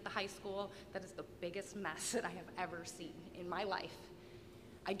 kids at the high school. That is the biggest mess that I have ever seen in my life.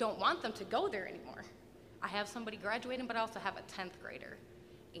 I don't want them to go there anymore. I have somebody graduating, but I also have a 10th grader.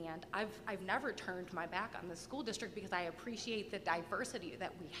 And I've never turned my back on the school district because I appreciate the diversity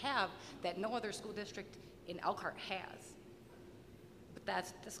that we have that no other school district in Elkhart has.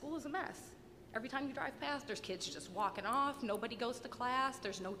 But the school is a mess. Every time you drive past, there's kids just walking off, nobody goes to class,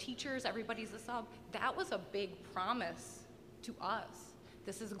 there's no teachers, everybody's a sub. That was a big promise to us.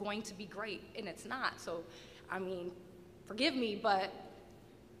 This is going to be great, and it's not. So, I mean, forgive me, but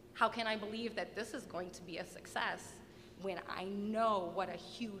how can I believe that this is going to be a success when I know what a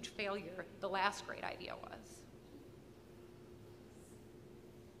huge failure the last great idea was?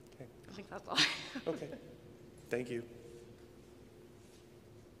 Okay. I think that's all. Okay. Thank you.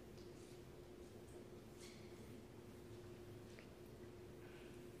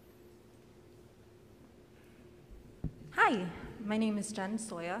 Hi, my name is Jen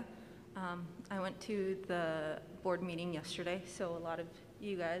Soya. I went to the board meeting yesterday, so a lot of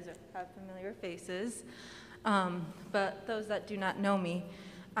you guys have familiar faces. But those that do not know me,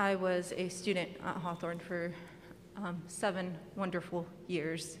 I was a student at Hawthorne for 7 wonderful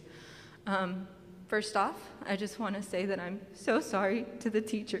years. First off, I just want to say that I'm so sorry to the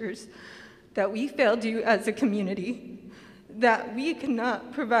teachers that we failed you as a community, that we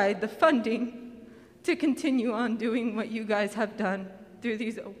cannot provide the funding to continue on doing what you guys have done through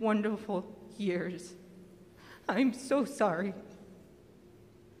these wonderful years. I'm so sorry.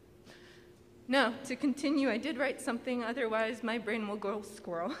 Now, to continue, I did write something, otherwise my brain will go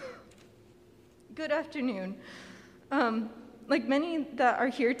squirrel. Good afternoon. Like many that are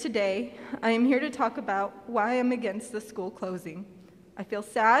here today, I am here to talk about why I'm against the school closing. I feel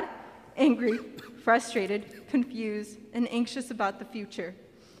sad, angry, frustrated, confused, and anxious about the future.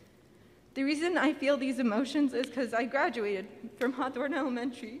 The reason I feel these emotions is because I graduated from Hawthorne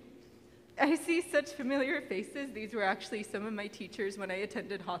Elementary. I see such familiar faces. These were actually some of my teachers when I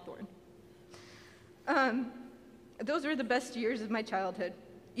attended Hawthorne. Those were the best years of my childhood.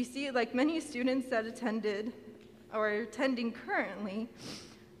 You see, like many students that attended or are attending currently,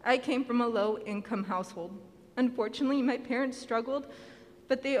 I came from a low-income household. Unfortunately, my parents struggled,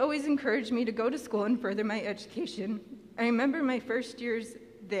 but they always encouraged me to go to school and further my education. I remember my first years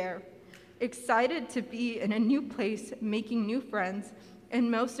there, excited to be in a new place, making new friends, and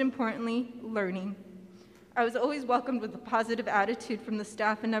most importantly, learning. I was always welcomed with a positive attitude from the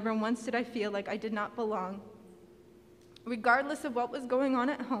staff, and never once did I feel like I did not belong Regardless of what was going on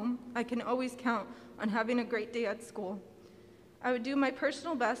at home, I can always count on having a great day at school. I would do my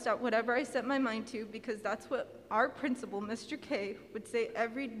personal best at whatever I set my mind to because that's what our principal, Mr. K, would say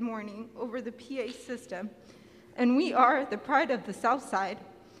every morning over the PA system. And we are the pride of the South Side.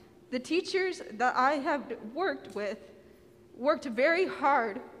 The teachers that I have worked with worked very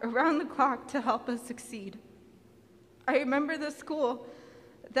hard around the clock to help us succeed. I remember the school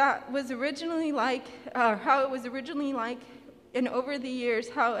that was originally like, how it was originally like, and over the years,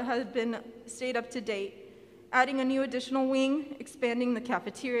 how it has been stayed up to date, adding a new additional wing, expanding the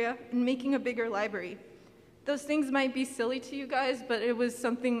cafeteria, and making a bigger library. Those things might be silly to you guys, but it was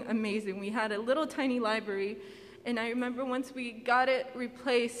something amazing. We had a little tiny library, and I remember once we got it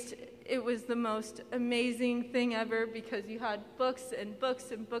replaced, it was the most amazing thing ever because you had books and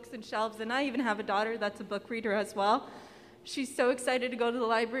books and books and shelves, and I even have a daughter that's a book reader as well. She's so excited to go to the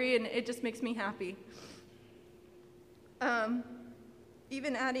library, and it just makes me happy.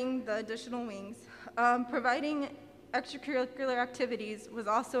 Even adding the additional wings. Providing extracurricular activities was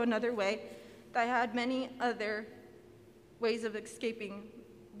also another way that I had many other ways of escaping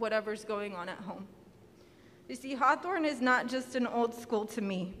whatever's going on at home. You see, Hawthorne is not just an old school to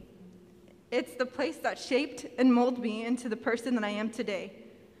me. It's the place that shaped and molded me into the person that I am today.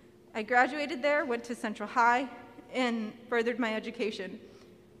 I graduated there, went to Central High, and furthered my education.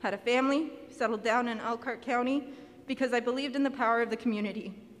 Had a family, settled down in Elkhart County because I believed in the power of the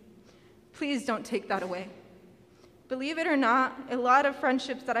community. Please don't take that away. Believe it or not, a lot of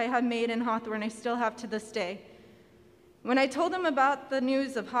friendships that I have made in Hawthorne I still have to this day. When I told them about the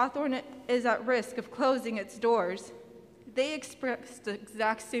news of Hawthorne is at risk of closing its doors, they expressed the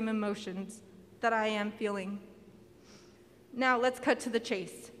exact same emotions that I am feeling. Now let's cut to the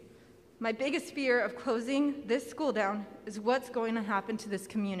chase. My biggest fear of closing this school down is what's going to happen to this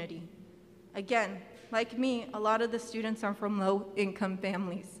community. Again, like me, a lot of the students are from low-income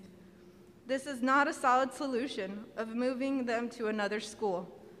families. This is not a solid solution of moving them to another school.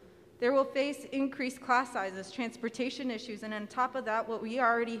 They will face increased class sizes, transportation issues, and on top of that, what we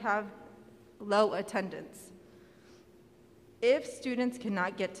already have, low attendance. If students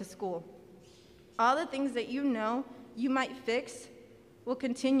cannot get to school, all the things that you know you might fix will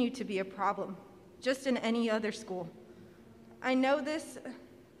continue to be a problem, just in any other school. I know this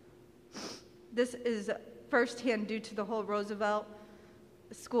is firsthand due to the whole Roosevelt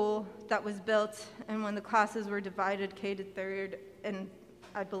school that was built, and when the classes were divided K to third, and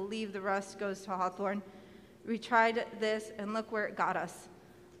I believe the rest goes to Hawthorne. We tried this, and look where it got us.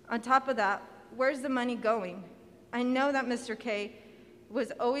 On top of that, where's the money going? I know that Mr. K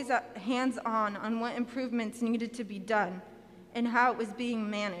was always hands-on on what improvements needed to be done and how it was being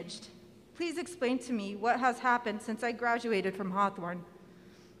managed. Please explain to me what has happened since I graduated from Hawthorne.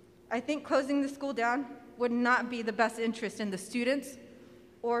 I think closing the school down would not be the best interest in the students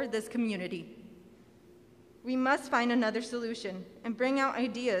or this community. We must find another solution and bring out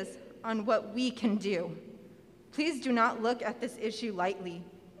ideas on what we can do. Please do not look at this issue lightly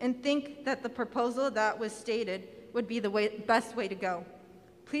and think that the proposal that was stated would be the best way to go.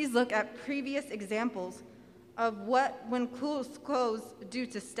 Please look at previous examples of what when schools close due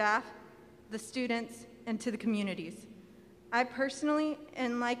to staff, the students, and to the communities. I personally,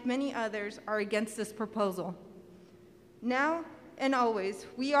 and like many others, are against this proposal. Now and always,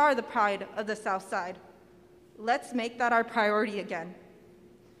 we are the pride of the South Side. Let's make that our priority again.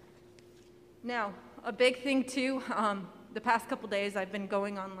 Now, a big thing too, the past couple days I've been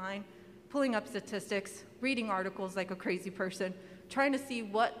going online, pulling up statistics, reading articles like a crazy person, trying to see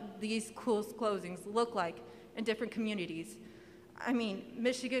what these schools closings look like in different communities. I mean,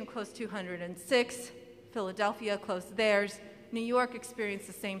 Michigan closed 206, Philadelphia closed theirs, New York experienced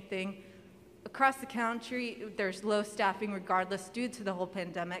the same thing. Across the country, there's low staffing regardless due to the whole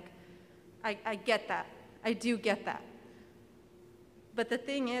pandemic. I get that. I do get that. But the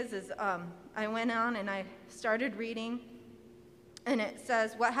thing is I went on and I started reading, and it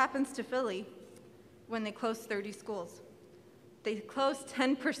says, what happens to Philly when they close 30 schools? They closed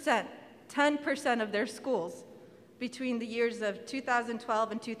 10% of their schools between the years of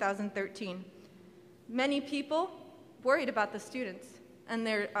 2012 and 2013. Many people worried about the students and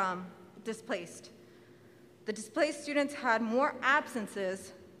they're displaced. The displaced students had more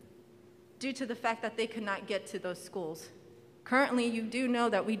absences due to the fact that they could not get to those schools. Currently, you do know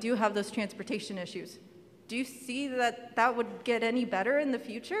that we do have those transportation issues. Do you see that that would get any better in the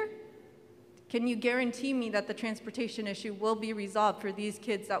future? Can you guarantee me that the transportation issue will be resolved for these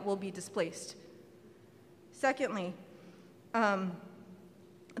kids that will be displaced? Secondly,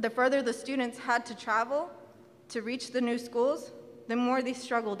 the further the students had to travel to reach the new schools, the more they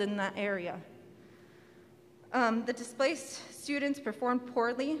struggled in that area. The displaced students performed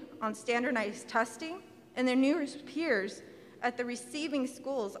poorly on standardized testing, and their nearest peers at the receiving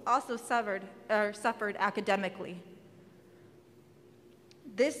schools also suffered academically.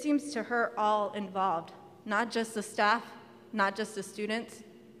 This seems to hurt all involved, not just the staff, not just the students,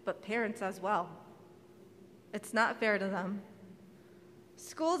 but parents as well. It's not fair to them.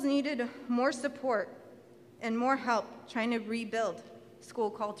 Schools needed more support and more help trying to rebuild school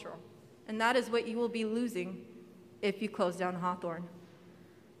culture, and that is what you will be losing if you close down Hawthorne.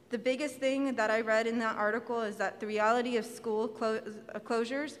 The biggest thing that I read in that article is that the reality of school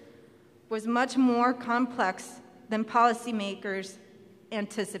closures was much more complex than policymakers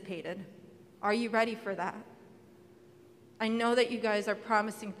anticipated. Are you ready for that? I know that you guys are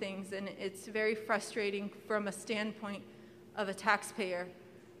promising things, and it's very frustrating from a standpoint of a taxpayer.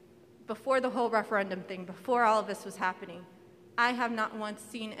 Before the whole referendum thing, before all of this was happening, I have not once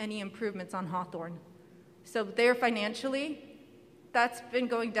seen any improvements on Hawthorne. So there financially, that's been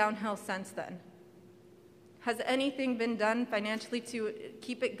going downhill since then. Has anything been done financially to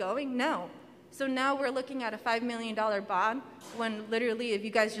keep it going? No. So now we're looking at a $5 million bond when literally if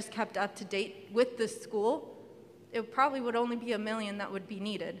you guys just kept up to date with the school, it probably would only be $1 million that would be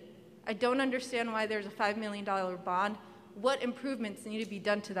needed. I don't understand why there's a $5 million bond. What improvements need to be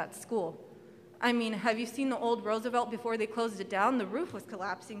done to that school? I mean, have you seen the old Roosevelt before they closed it down? The roof was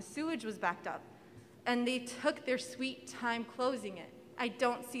collapsing, sewage was backed up, and they took their sweet time closing it. I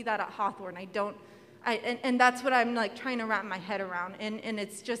don't see that at Hawthorne. And that's what I'm like trying to wrap my head around, and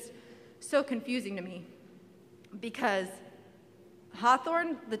it's just so confusing to me because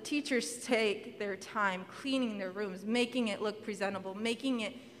Hawthorne, the teachers take their time cleaning their rooms, making it look presentable, making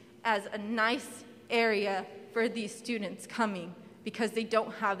it as a nice area for these students coming because they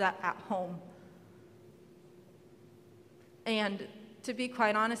don't have that at home. And to be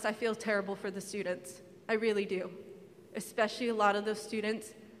quite honest, I feel terrible for the students. I really do. Especially a lot of those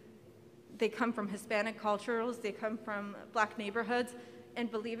students, they come from Hispanic cultures, they come from Black neighborhoods, and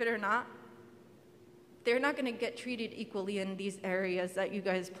believe it or not, they're not going to get treated equally in these areas that you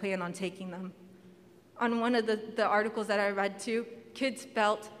guys plan on taking them. On one of the articles that I read too, kids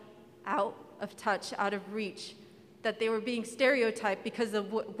felt out of touch, out of reach, that they were being stereotyped because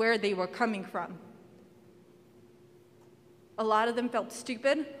of where they were coming from. A lot of them felt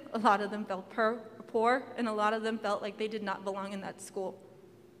stupid, a lot of them felt poor, and a lot of them felt like they did not belong in that school.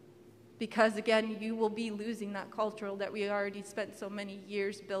 Because again, you will be losing that culture that we already spent so many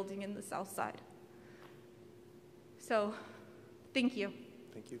years building in the South Side. So, thank you.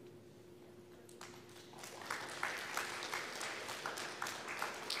 Thank you.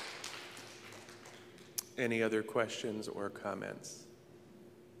 Any other questions or comments?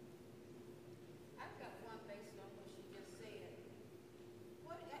 I've got one based on what she just said.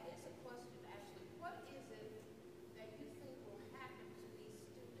 It's a question actually. What is it that you think will happen to these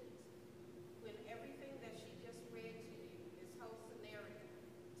students when everything that she just read to you, this whole scenario,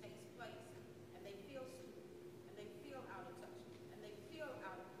 takes place, and they feel stupid, and they feel out of touch, and they feel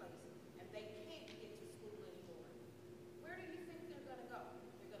out of place, and they can't get to school anymore? Where do you think they're going to go?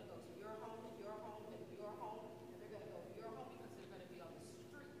 They're going to go to your home, and your home, and your home, and they're going to go to your home because they're going to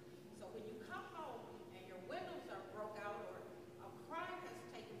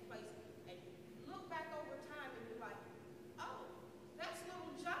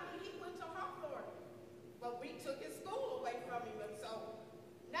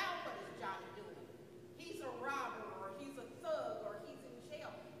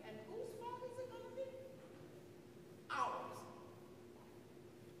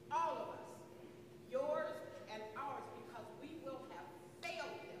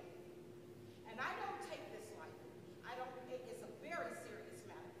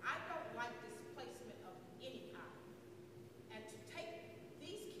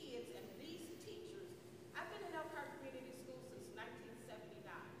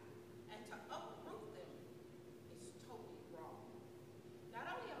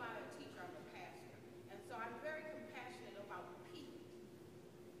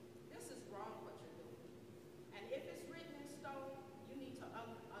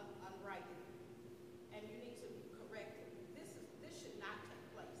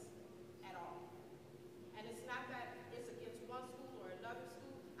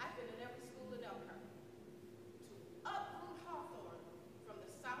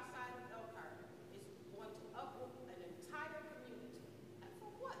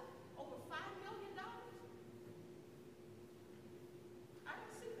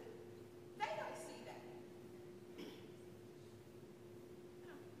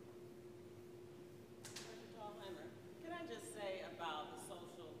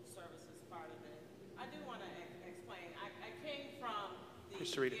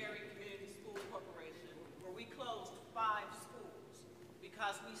Mr. Reed. Gary Community School Corporation, where we closed 5 schools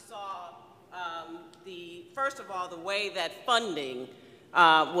because we saw first of all, the way that funding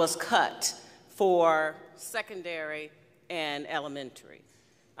was cut for secondary and elementary.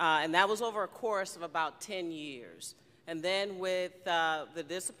 And that was over a course of about 10 years. And then with the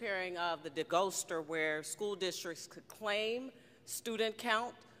disappearing of the DeGoster, where school districts could claim student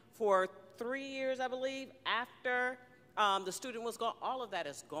count for 3 years, I believe, after the student was gone, all of that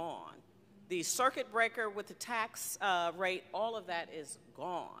is gone. The circuit breaker with the tax rate, all of that is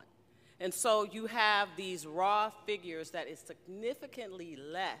gone. And so you have these raw figures that is significantly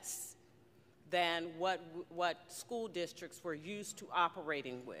less than what school districts were used to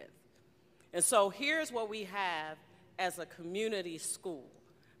operating with. And so here's what we have as a community school,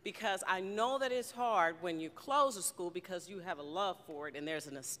 because I know that it's hard when you close a school because you have a love for it and there's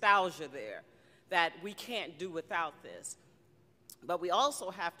a nostalgia there that we can't do without this. But we also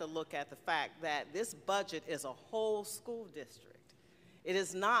have to look at the fact that this budget is a whole school district. It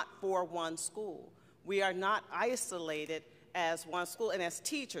is not for one school. We are not isolated as one school. And as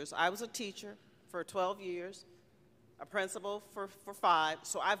teachers, I was a teacher for 12 years, a principal for 5.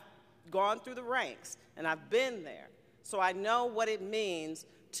 So I've gone through the ranks, and I've been there. So I know what it means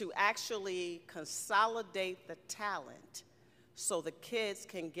to actually consolidate the talent so the kids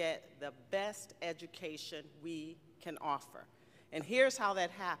can get the best education we can offer. And here's how that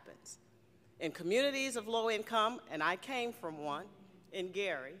happens. In communities of low income, and I came from one, in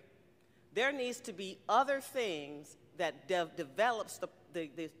Gary, there needs to be other things that develops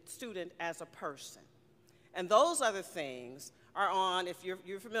the student as a person. And those other things are on, if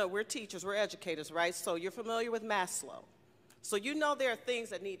you're familiar, we're teachers, we're educators, right? So you're familiar with Maslow. So you know there are things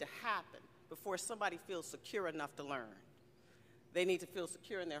that need to happen before somebody feels secure enough to learn. They need to feel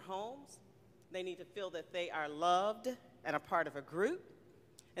secure in their homes. They need to feel that they are loved and a part of a group.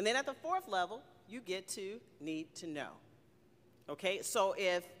 And then at the 4th level, you get to need to know. Okay, so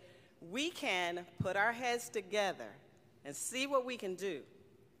if we can put our heads together and see what we can do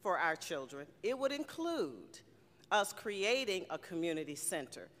for our children, it would include us creating a community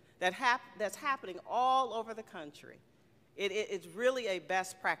center that's happening all over the country. It's really a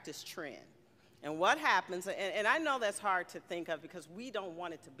best practice trend. And what happens, and I know that's hard to think of because we don't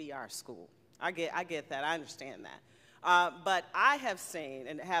want it to be our school. I get that, I understand that. But I have seen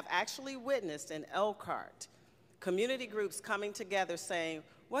and have actually witnessed in Elkhart community groups coming together saying,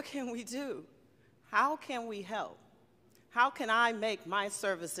 what can we do? How can we help? How can I make my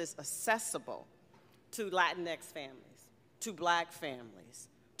services accessible to Latinx families, to Black families,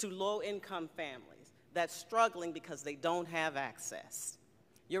 to low-income families that's struggling because they don't have access?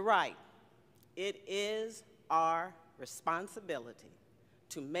 You're right. It is our responsibility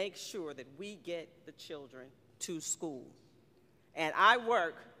to make sure that we get the children to school. And I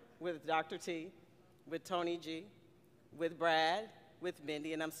work with Dr. T, with Tony G, with Brad, with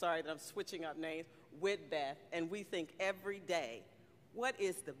Mindy, and I'm sorry that I'm switching up names, with Beth, and we think every day, what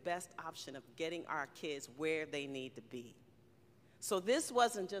is the best option of getting our kids where they need to be? So this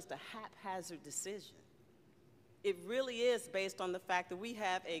wasn't just a haphazard decision. It really is based on the fact that we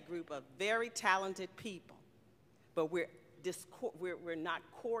have a group of very talented people, but we're not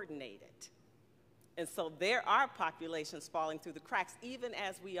coordinated. And so there are populations falling through the cracks, even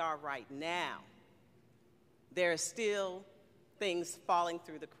as we are right now. There are still things falling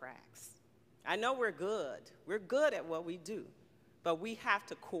through the cracks. I know we're good. We're good at what we do, but we have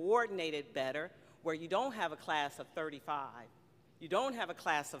to coordinate it better where you don't have a class of 35. You don't have a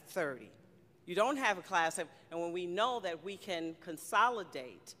class of 30. You don't have a class of, and when we know that we can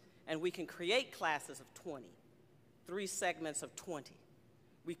consolidate and we can create classes of 20, 3 segments of 20.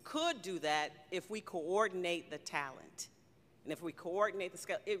 We could do that if we coordinate the talent. And if we coordinate the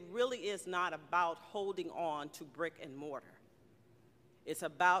scale, it really is not about holding on to brick and mortar. It's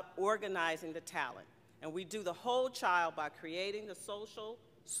about organizing the talent. And we do the whole child by creating the social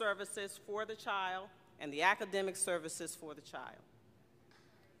services for the child and the academic services for the child.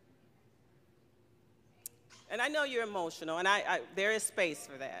 And I know you're emotional, and there is space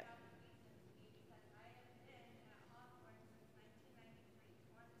for that.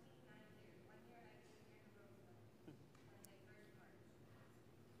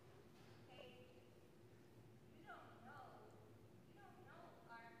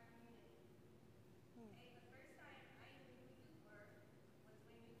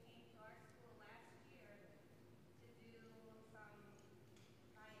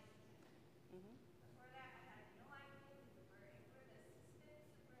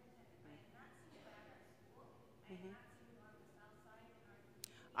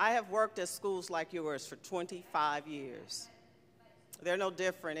 I have worked at schools like yours for 25 years. They're no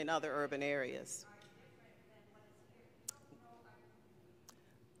different in other urban areas.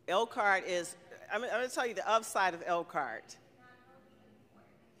 Elkhart is, I'm going to tell you the upside of Elkhart.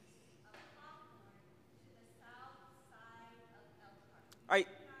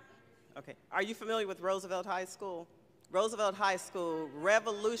 Okay. Are you familiar with Roosevelt High School? Roosevelt High School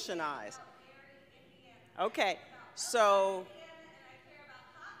revolutionized. Okay, so.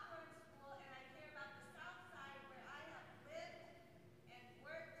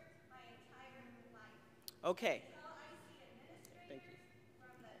 Okay. Thank you.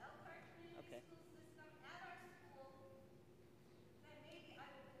 Okay.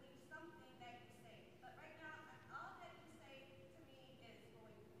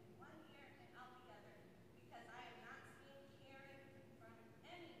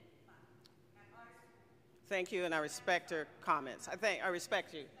 Thank you, and I respect your comments. I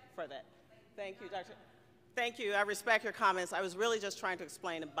respect you for that. Thank you, Dr. Thank you. I respect your comments. I was really just trying to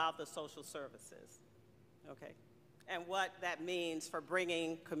explain about the social services, okay, and what that means for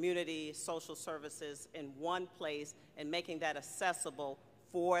bringing community social services in one place and making that accessible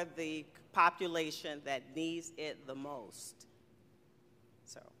for the population that needs it the most.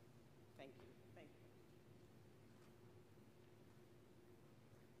 So, thank you. Thank you.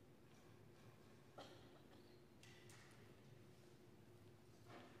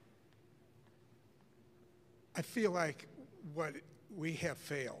 I feel like what we have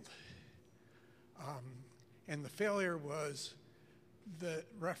failed. And the failure was the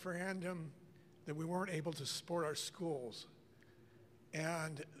referendum that we weren't able to support our schools.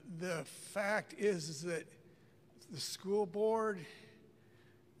 And the fact is that the school board,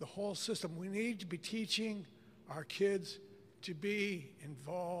 the whole system, we need to be teaching our kids to be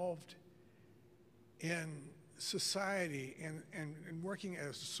involved in society and working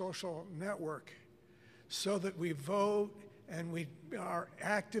as a social network so that we vote and we are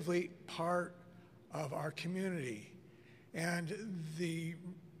actively part of our community. And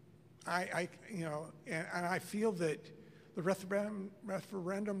I feel that the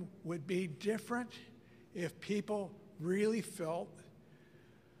referendum would be different if people really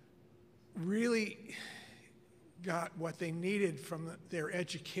got what they needed from their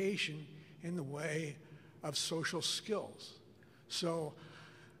education in the way of social skills. So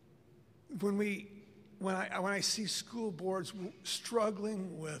when I see school boards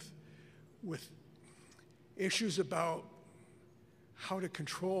struggling with issues about how to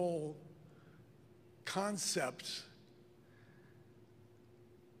control concepts,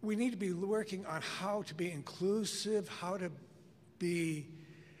 we need to be working on how to be inclusive, how to be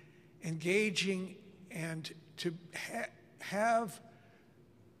engaging, and to have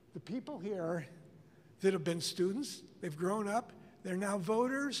the people here that have been students, they've grown up, they're now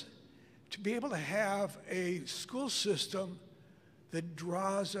voters, to be able to have a school system that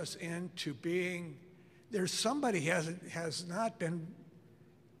draws us into being, there's somebody has not been,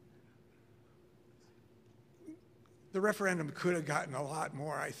 the referendum could have gotten a lot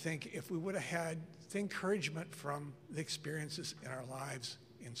more, I think, if we would have had the encouragement from the experiences in our lives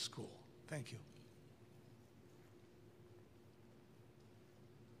in school. Thank you.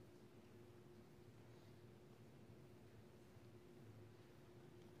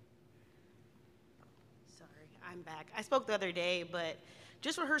 I'm back. I spoke the other day, but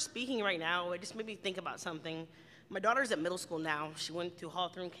just for her speaking right now, it just made me think about something. My daughter's at middle school now. She went through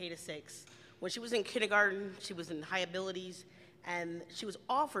Hawthorne K-6. When she was in kindergarten, she was in high abilities, and she was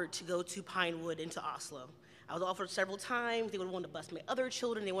offered to go to Pinewood into Oslo. I was offered several times. They would want to bus my other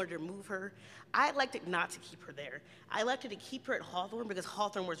children. They wanted to move her. I elected not to keep her there. I elected to keep her at Hawthorne because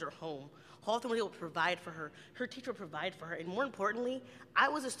Hawthorne was her home. Hawthorne was able to provide for her. Her teacher would provide for her. And more importantly, I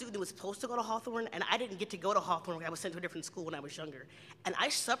was a student that was supposed to go to Hawthorne, and I didn't get to go to Hawthorne because I was sent to a different school when I was younger. And I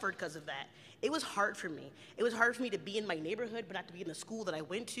suffered because of that. It was hard for me. It was hard for me to be in my neighborhood, but not to be in the school that I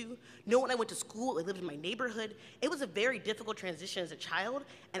went to. No, when I went to school, I lived in my neighborhood. It was a very difficult transition as a child,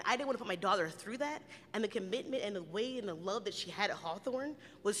 and I didn't want to put my daughter through that. And the commitment and the way and the love that she had at Hawthorne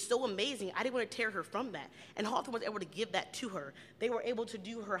was so amazing. I didn't want to tear her from that. And Hawthorne was able to give that to her. They were able to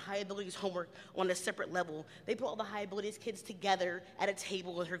do her high abilities homework on a separate level. They put all the high abilities kids together at a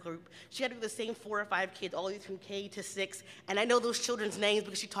table in her group. She had to do the same 4 or 5 kids all the way from K to 6. And I know those children's names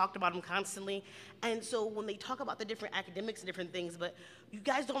because she talked about them constantly. And so when they talk about the different academics and different things, but you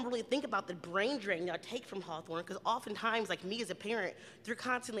guys don't really think about the brain drain y'all take from Hawthorne, because oftentimes, like me as a parent, they're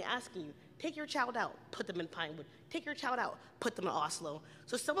constantly asking you, Take your child out, put them in Pinewood. Take your child out, put them in Oslo.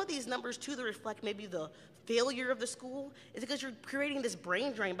 So some of these numbers too that reflect maybe the failure of the school is because you're creating this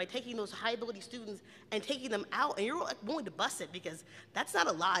brain drain by taking those high ability students and taking them out, and you're like willing to bust it, because that's not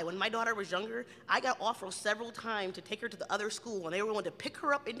a lie. When my daughter was younger, I got offered several times to take her to the other school, and they were willing to pick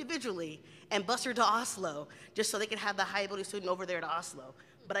her up individually and bus her to Oslo just so they could have the high ability student over there at Oslo.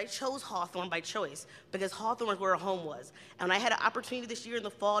 But I chose Hawthorne by choice because Hawthorne is where her home was. And when I had an opportunity this year in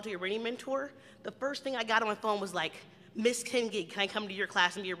the fall to be a reading mentor, the first thing I got on my phone was like, Miss Kingi, can I come to your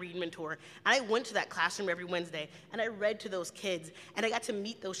class and be a reading mentor? And I went to that classroom every Wednesday, and I read to those kids, and I got to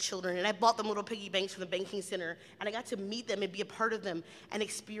meet those children, and I bought them little piggy banks from the banking center, and I got to meet them and be a part of them and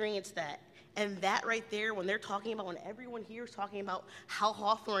experience that. And that right there, when they're talking about, when everyone here is talking about how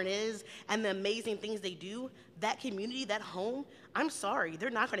Hawthorne is and the amazing things they do, that community, that home, I'm sorry, they're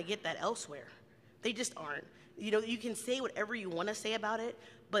not gonna get that elsewhere. They just aren't. You know, you can say whatever you wanna say about it,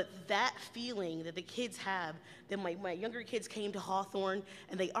 but that feeling that the kids have, that my younger kids came to Hawthorne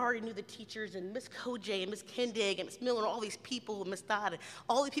and they already knew the teachers and Miss Kojay and Miss Kendig and Miss Miller and all these people, Miss Dodd,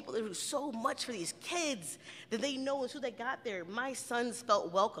 all the people that do so much for these kids that they know as soon as they got there, my sons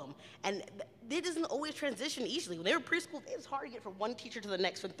felt welcome. And it doesn't always transition easily. When they were preschool, it was hard to get from one teacher to the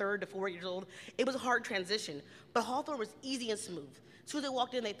next, from 3rd to 4 years old. It was a hard transition, but Hawthorne was easy and smooth. As soon as they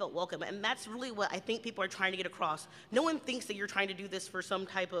walked in, they felt welcome, and that's really what I think people are trying to get across. No one thinks that you're trying to do this for some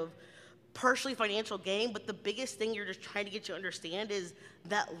type of partially financial gain, but the biggest thing you're just trying to get you to understand is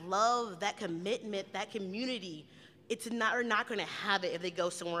that love, that commitment, that community, are not gonna have it if they go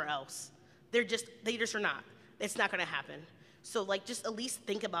somewhere else. They just are not. It's not gonna happen. So like, just at least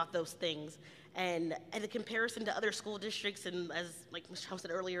think about those things. And the comparison to other school districts, and as like Michelle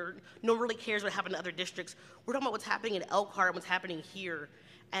said earlier, no one really cares what happened to other districts. We're talking about what's happening in Elkhart and what's happening here.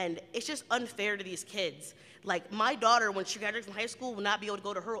 And it's just unfair to these kids. Like my daughter, when she graduates from high school, will not be able to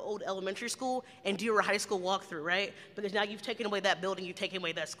go to her old elementary school and do her high school walkthrough, right? Because now you've taken away that building, you've taken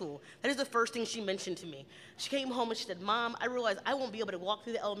away that school. That is the first thing she mentioned to me. She came home and she said, Mom, I realized I won't be able to walk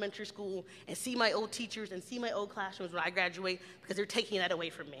through the elementary school and see my old teachers and see my old classrooms when I graduate because they're taking that away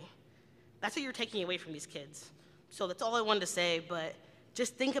from me. That's what you're taking away from these kids. So that's all I wanted to say, but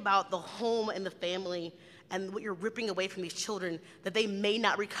just think about the home and the family and what you're ripping away from these children that they may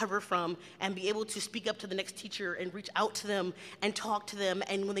not recover from, and be able to speak up to the next teacher and reach out to them and talk to them,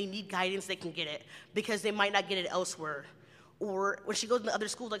 and when they need guidance, they can get it because they might not get it elsewhere. Or when she goes into other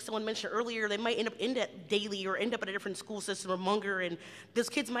schools, like someone mentioned earlier, they might end up daily or end up at a different school system or Munger, and those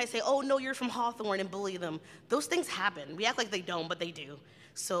kids might say, oh, no, you're from Hawthorne, and bully them. Those things happen. We act like they don't, but they do.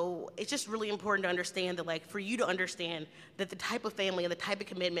 So it's just really important to understand that, like, for you to understand that the type of family and the type of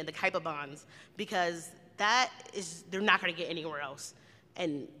commitment, the type of bonds, because they're not gonna get anywhere else.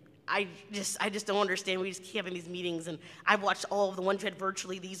 And I just don't understand. We just keep having these meetings, and I've watched all of the ones you had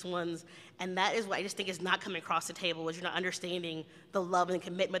virtually, these ones, and that is what I just think is not coming across the table, is you're not understanding the love and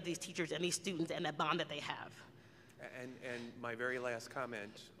commitment of these teachers and these students and that bond that they have. And my very last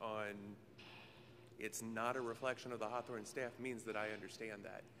comment on it's not a reflection of the Hawthorne staff means that I understand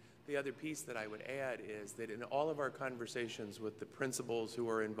that. The other piece that I would add is that in all of our conversations with the principals who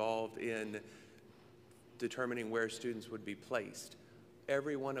are involved in determining where students would be placed,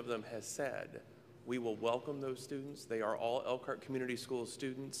 every one of them has said, we will welcome those students. They are all Elkhart Community Schools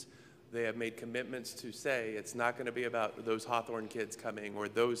students. They have made commitments to say it's not going to be about those Hawthorne kids coming or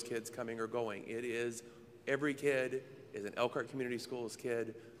those kids coming or going. It is every kid is an Elkhart Community Schools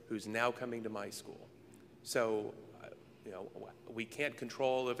kid who's now coming to my school. So, you know, we can't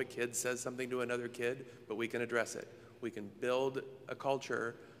control if a kid says something to another kid, but we can address it. We can build a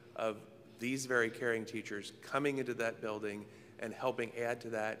culture of these very caring teachers coming into that building and helping add to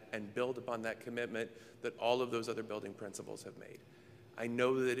that and build upon that commitment that all of those other building principals have made. I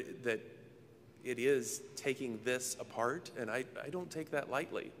know that it is taking this apart, and I don't take that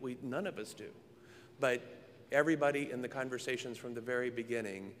lightly. None of us do. But everybody in the conversations from the very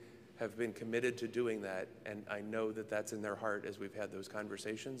beginning have been committed to doing that, and I know that that's in their heart as we've had those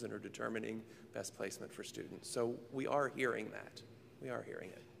conversations and are determining best placement for students. So we are hearing that. We are hearing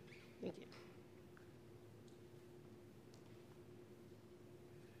it. Thank you.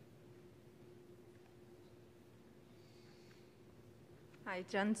 Hi,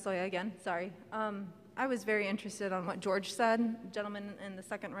 Jen Soya again, sorry. I was very interested on what George said, gentleman in the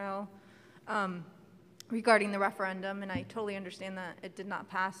second row, regarding the referendum, and I totally understand that it did not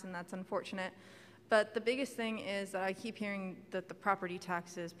pass, and that's unfortunate. But the biggest thing is that I keep hearing that the property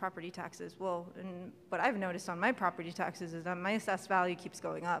taxes. Well, and what I've noticed on my property taxes is that my assessed value keeps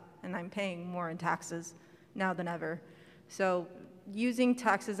going up, and I'm paying more in taxes now than ever. So using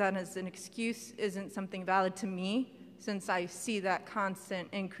taxes as an excuse isn't something valid to me. since I see that constant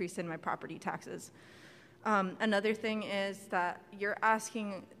increase in my property taxes. Another thing is that you're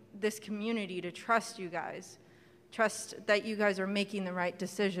asking this community to trust you guys, trust that you guys are making the right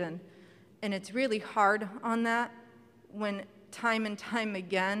decision. And it's really hard on that when time and time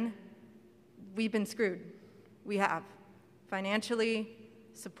again, we've been screwed. We have. Financially,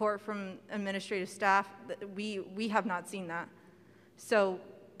 support from administrative staff, we have not seen that. So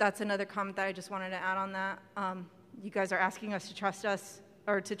that's another comment that I just wanted to add on that. You guys are asking us,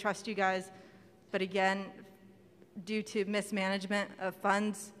 or to trust you guys, but again, due to mismanagement of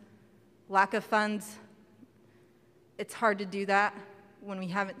funds, lack of funds, it's hard to do that when we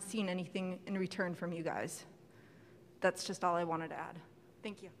haven't seen anything in return from you guys. That's just all I wanted to add.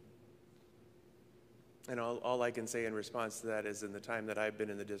 Thank you. And all I can say in response to that is in the time that I've been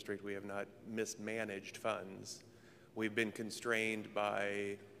in the district, we have not mismanaged funds. We've been constrained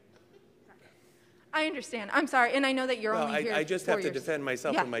by... I understand. I'm sorry, and I know that you're only here I just have to defend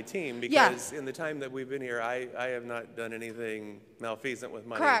myself and my team because in the time that we've been here, I have not done anything malfeasant with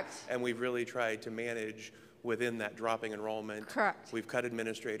money. Correct. And we've really tried to manage within that dropping enrollment. Correct. We've cut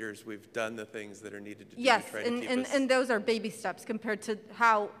administrators. We've done the things that are needed to do yes, to try to keep us. And those are baby steps compared to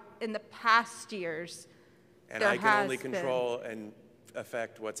how in the past years and I can only control and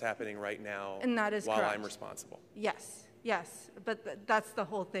affect what's happening right now and that is while correct. I'm responsible. Yes, yes, but that's the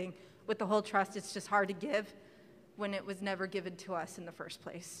whole thing. With the whole trust, it's just hard to give when it was never given to us in the first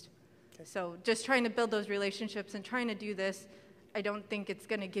place. Okay. So just trying to build those relationships and trying to do this, I don't think it's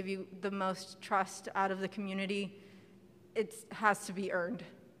going to give you the most trust out of the community. It has to be earned.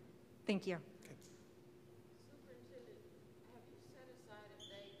 Thank you. Okay. Superintendent, have you set aside a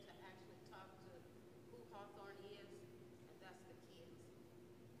day to actually talk to who Hawthorne is, and that's the kids?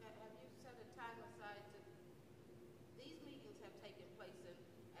 Have you set a time aside to, these meetings have taken place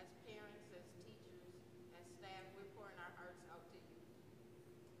as parents, as teachers, as staff, we're pouring our hearts out to you.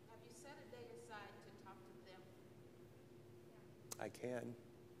 Have you set a day aside to talk to them? I can.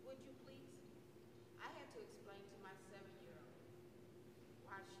 Would you please? I had to explain to my 7-year-old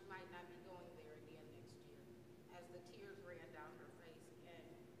why she might not be going there again next year as the tears ran down her face. And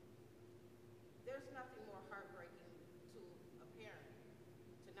there's nothing more heartbreaking to a parent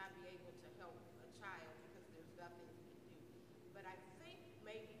to not be able to help a child because there's nothing you can do. But I think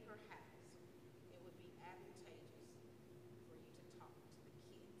maybe perhaps it would be advantageous for you to talk to the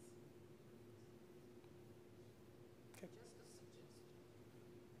kids. Okay. Just a suggestion.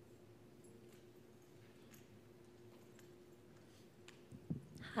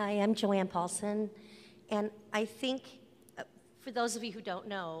 Hi, I'm Joanne Paulson, and I think, for those of you who don't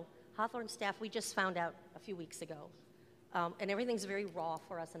know, Hawthorne staff, we just found out a few weeks ago, and everything's very raw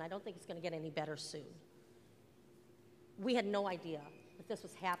for us, and I don't think it's going to get any better soon. We had no idea that this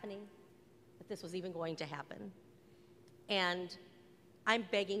was happening, that this was even going to happen, and I'm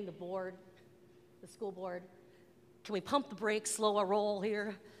begging the board, the school board, can we pump the brakes, slow a roll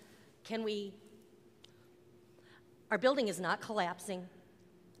here? Can we? Our building is not collapsing.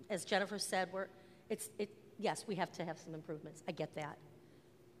 As Jennifer said, yes, we have to have some improvements. I get that.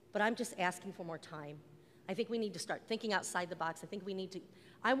 But I'm just asking for more time. I think we need to start thinking outside the box.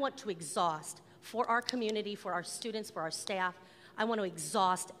 I want to exhaust, for our community, for our students, for our staff, I want to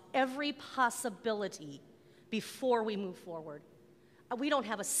exhaust every possibility before we move forward. We don't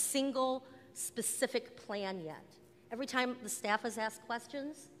have a single specific plan yet. Every time the staff has asked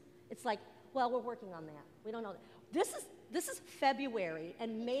questions, it's like, well, we're working on that. We don't know that. This is February,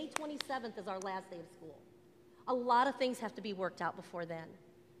 and May 27th is our last day of school. A lot of things have to be worked out before then.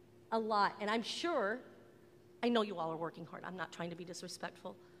 A lot. And I'm sure, I know you all are working hard. I'm not trying to be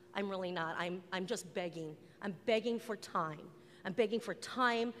disrespectful. I'm really not. I'm just begging. I'm begging for time. I'm begging for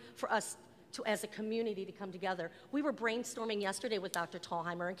time for us to, as a community, to come together. We were brainstorming yesterday with Dr.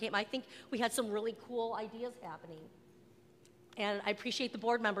 Thalheimer and came. I think we had some really cool ideas happening. And I appreciate the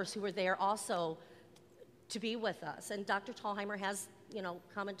board members who were there also to be with us. And Dr. Thalheimer has,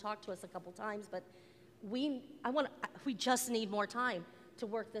 come and talk to us a couple times, but we just need more time to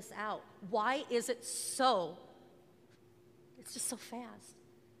work this out. Why is it it's just so fast.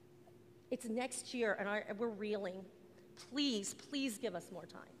 It's next year, and we're reeling. Please, please give us more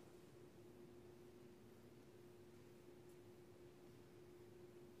time.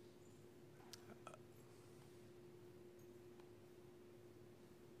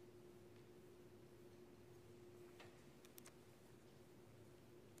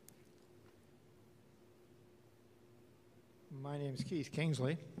 My name is Keith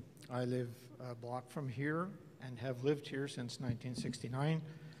Kingsley. I live a block from here and have lived here since 1969.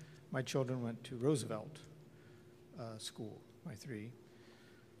 My children went to Roosevelt School, my three.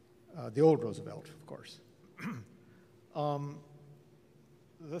 The old Roosevelt, of course.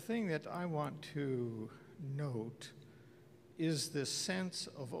 The thing that I want to note is this sense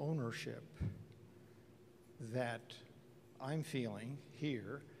of ownership that I'm feeling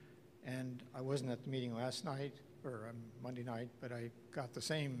here. And I wasn't at the meeting last night, or Monday night, but I got the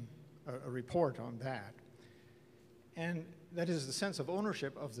same a report on that. And that is the sense of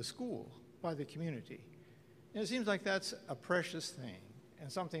ownership of the school by the community. And it seems like that's a precious thing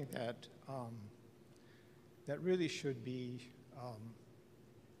and something that that really should be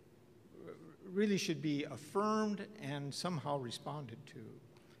affirmed and somehow responded to.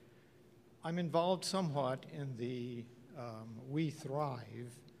 I'm involved somewhat in the We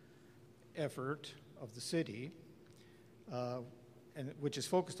Thrive effort of the city, and which is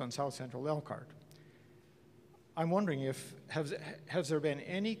focused on South Central Elkhart. I'm wondering if has there been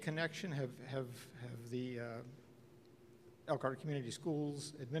any connection? Have the Elkhart Community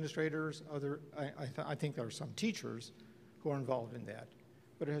Schools administrators, I think there are some teachers who are involved in that,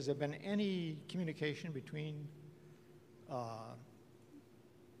 but has there been any communication between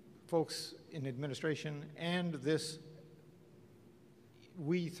folks in administration and this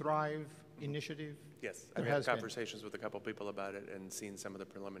We Thrive initiative? Yes, I've had conversations with a couple people about it and seen some of the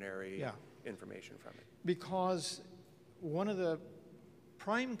preliminary information from it. Because one of the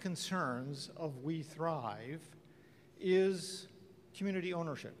prime concerns of We Thrive is community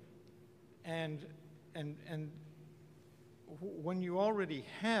ownership. And when you already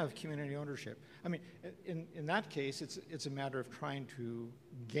have community ownership, I mean, in that case, it's a matter of trying to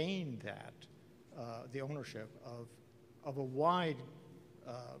gain that, the ownership of a wide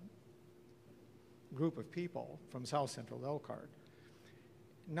group of people from South Central Elkhart.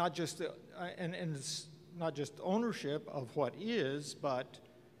 Not just, and it's not just ownership of what is, but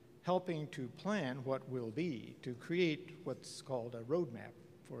helping to plan what will be, to create what's called a roadmap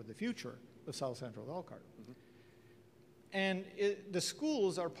for the future of South Central Elkhart. Mm-hmm. And the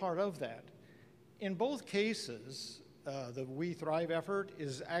schools are part of that. In both cases, the We Thrive effort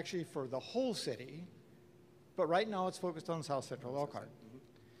is actually for the whole city, but right now it's focused on South Central Elkhart. Mm-hmm.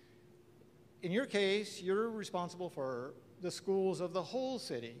 In your case, you're responsible for the schools of the whole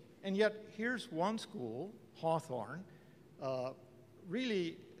city, and yet here's one school, Hawthorne.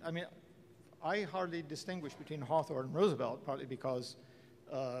 Really, I mean, I hardly distinguish between Hawthorne and Roosevelt, partly because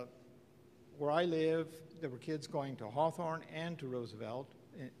where I live, there were kids going to Hawthorne and to Roosevelt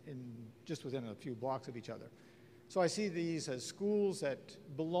in just within a few blocks of each other. So I see these as schools that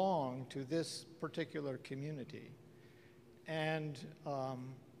belong to this particular community. And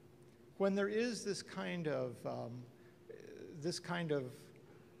when there is this kind of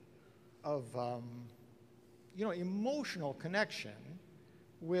emotional connection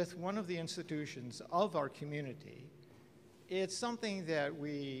with one of the institutions of our community, it's something that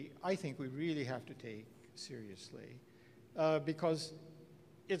I think we really have to take seriously, because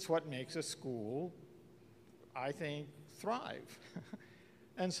it's what makes a school, I think, thrive.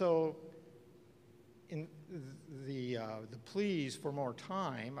 And so in the pleas for more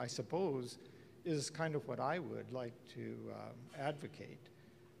time, I suppose, is kind of what I would like to advocate.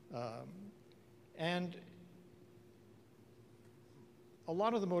 And a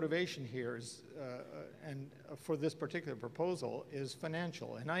lot of the motivation here is, and for this particular proposal, is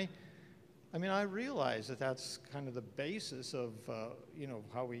financial. And I mean, I realize that that's kind of the basis of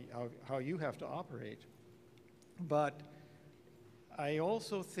how you have to operate. But I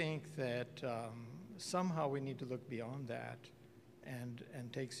also think that somehow we need to look beyond that and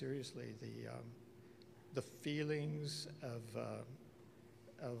take seriously the feelings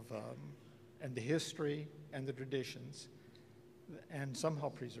and the history and the traditions, and somehow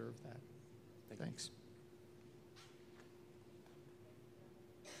preserve that. Thanks.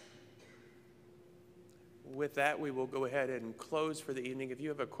 With that, we will go ahead and close for the evening. If you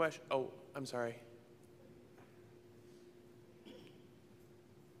have a question, oh, I'm sorry.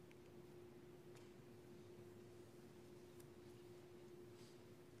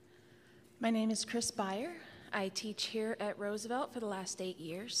 My name is Chris Byer. I teach here at Roosevelt for the last 8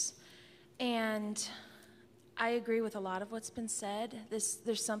 years. And I agree with a lot of what's been said.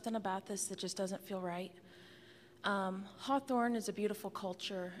 There's something about this that just doesn't feel right. Hawthorne is a beautiful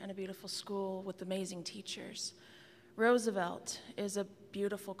culture and a beautiful school with amazing teachers. Roosevelt is a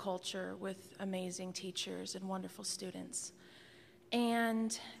beautiful culture with amazing teachers and wonderful students.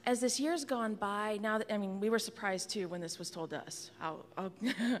 And as this year's gone by, we were surprised too when this was told to us.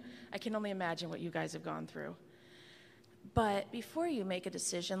 I can only imagine what you guys have gone through. But before you make a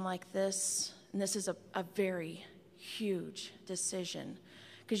decision like this, and this is a very huge decision,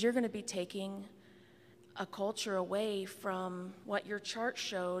 because you're going to be taking a culture away from what your chart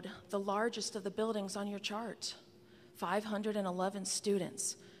showed, the largest of the buildings on your chart. 511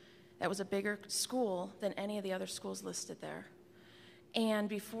 students. That was a bigger school than any of the other schools listed there. And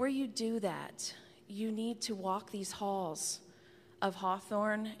before you do that, you need to walk these halls of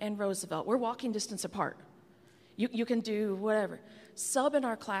Hawthorne and Roosevelt. We're walking distance apart. You can do whatever. Sub in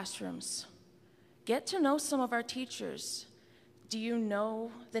our classrooms. Get to know some of our teachers. Do you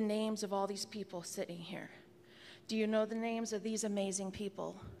know the names of all these people sitting here? Do you know the names of these amazing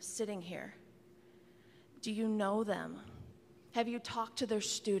people sitting here? Do you know them? Have you talked to their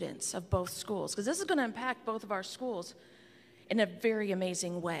students of both schools? Because this is going to impact both of our schools in a very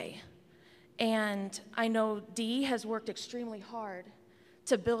amazing way. And I know Dee has worked extremely hard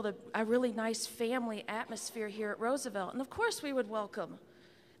to build a really nice family atmosphere here at Roosevelt. And of course we would welcome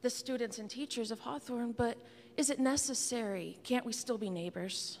the students and teachers of Hawthorne, but is it necessary? Can't we still be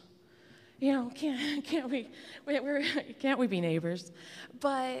neighbors? You know, can't we be neighbors?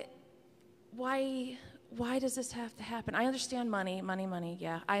 But why does this have to happen? I understand money,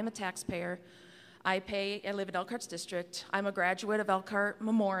 yeah. I am a taxpayer. I live in Elkhart's district. I'm a graduate of Elkhart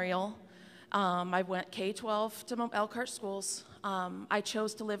Memorial. I went K-12 to Elkhart schools. I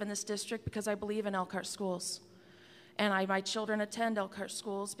chose to live in this district because I believe in Elkhart schools. And my children attend Elkhart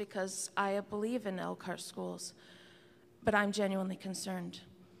schools because I believe in Elkhart schools. But I'm genuinely concerned.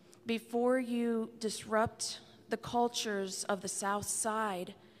 Before you disrupt the cultures of the South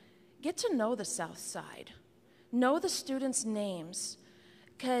Side, get to know the South Side. Know the students' names.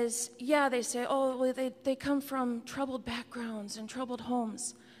 Because, yeah, they say, oh, well, they come from troubled backgrounds and troubled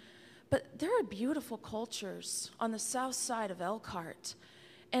homes. But there are beautiful cultures on the south side of Elkhart.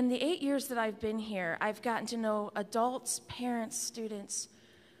 And the 8 years that I've been here, I've gotten to know adults, parents, students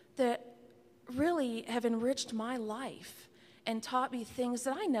that really have enriched my life and taught me things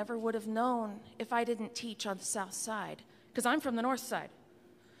that I never would have known if I didn't teach on the south side, because I'm from the north side.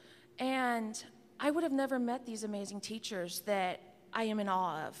 And I would have never met these amazing teachers that I am in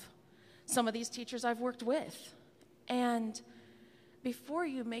awe of. Some of these teachers I've worked with. And before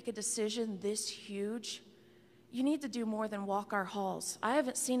you make a decision this huge, you need to do more than walk our halls. I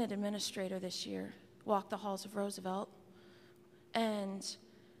haven't seen an administrator this year walk the halls of Roosevelt. And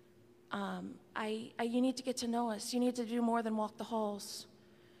you need to get to know us. You need to do more than walk the halls.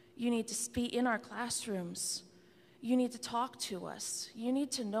 You need to be in our classrooms. You need to talk to us. You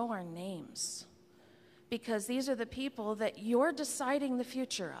need to know our names. Because these are the people that you're deciding the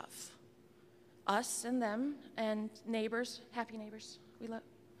future of. Us and them and neighbors, happy neighbors, we love.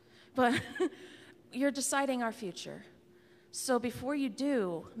 But you're deciding our future. So before you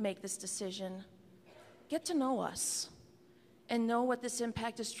do make this decision, get to know us and know what this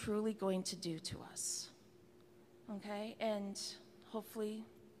impact is truly going to do to us. Okay? And hopefully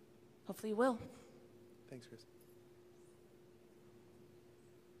you will. Thanks, Chris.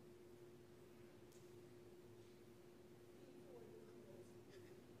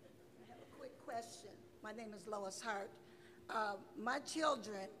 Question. My name is Lois Hart. My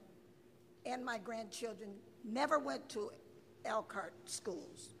children and my grandchildren never went to Elkhart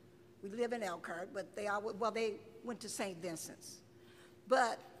schools. We live in Elkhart, but they went to St. Vincent's.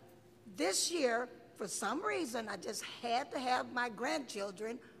 But this year, for some reason, I just had to have my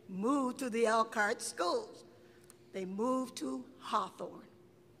grandchildren move to the Elkhart schools. They moved to Hawthorne.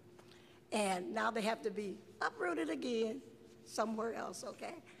 And now they have to be uprooted again somewhere else,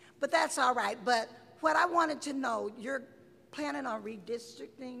 okay? But that's all right. But what I wanted to know, you're planning on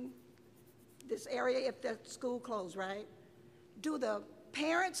redistricting this area if the school closed, right? Do the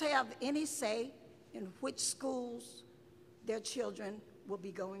parents have any say in which schools their children will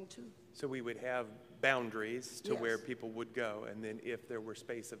be going to? So we would have boundaries to Yes. where people would go, and then if there were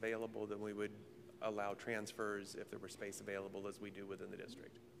space available, then we would allow transfers if there were space available, as we do within the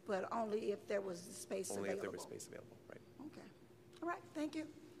district. But only if there was space available? Only if there was space available, right. Okay. All right, thank you.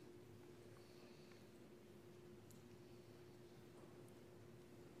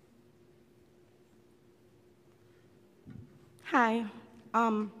 Hi,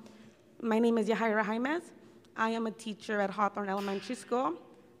 my name is Yahaira Jaimez. I am a teacher at Hawthorne Elementary School,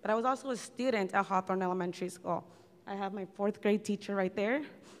 but I was also a student at Hawthorne Elementary School. I have my 4th grade teacher right there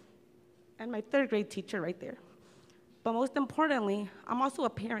and my 3rd grade teacher right there. But most importantly, I'm also a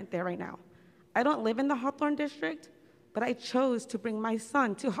parent there right now. I don't live in the Hawthorne district, but I chose to bring my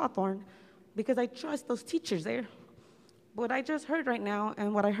son to Hawthorne because I trust those teachers there. What I just heard right now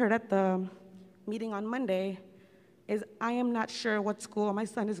and what I heard at the meeting on Monday is I am not sure what school my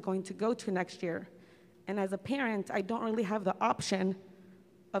son is going to go to next year. And as a parent, I don't really have the option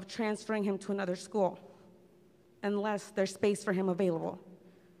of transferring him to another school unless there's space for him available.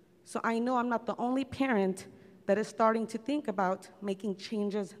 So I know I'm not the only parent that is starting to think about making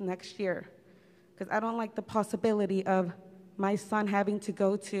changes next year. because I don't like the possibility of my son having to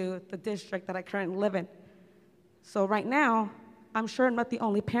go to the district that I currently live in. So right now, I'm sure I'm not the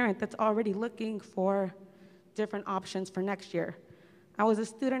only parent that's already looking for different options for next year. I was a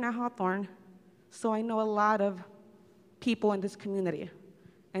student at Hawthorne, so I know a lot of people in this community.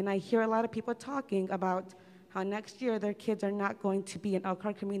 And I hear a lot of people talking about how next year their kids are not going to be in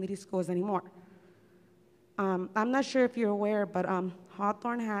Elkhart Community Schools anymore. I'm not sure if you're aware, but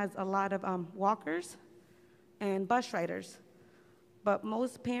Hawthorne has a lot of walkers and bus riders, but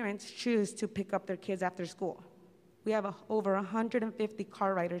most parents choose to pick up their kids after school. We have over 150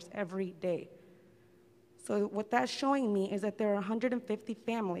 car riders every day. So what that's showing me is that there are 150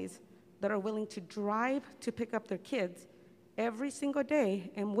 families that are willing to drive to pick up their kids every single day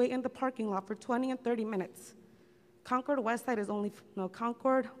and wait in the parking lot for 20 and 30 minutes. Concord West Side is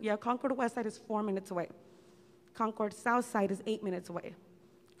Concord West Side is 4 minutes away. Concord South Side is 8 minutes away.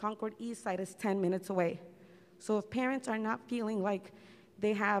 Concord East Side is 10 minutes away. So if parents are not feeling like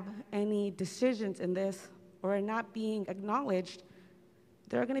they have any decisions in this or are not being acknowledged,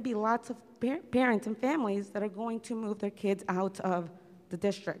 there are going to be lots of parents and families that are going to move their kids out of the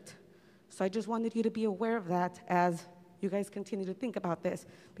district. So I just wanted you to be aware of that as you guys continue to think about this,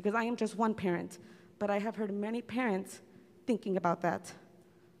 because I am just one parent, but I have heard many parents thinking about that.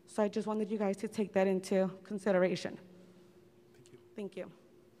 So I just wanted you guys to take that into consideration. Thank you. Thank you.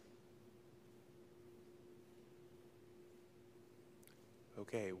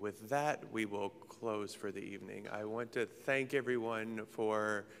 Okay, with that, we will close for the evening. I want to thank everyone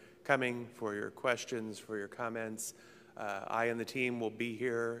for coming, for your questions, for your comments. I and the team will be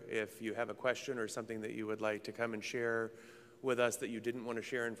here if you have a question or something that you would like to come and share with us that you didn't want to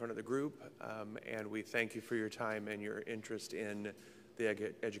share in front of the group. And we thank you for your time and your interest in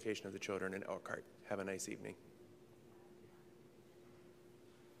the education of the children in Elkhart. Have a nice evening.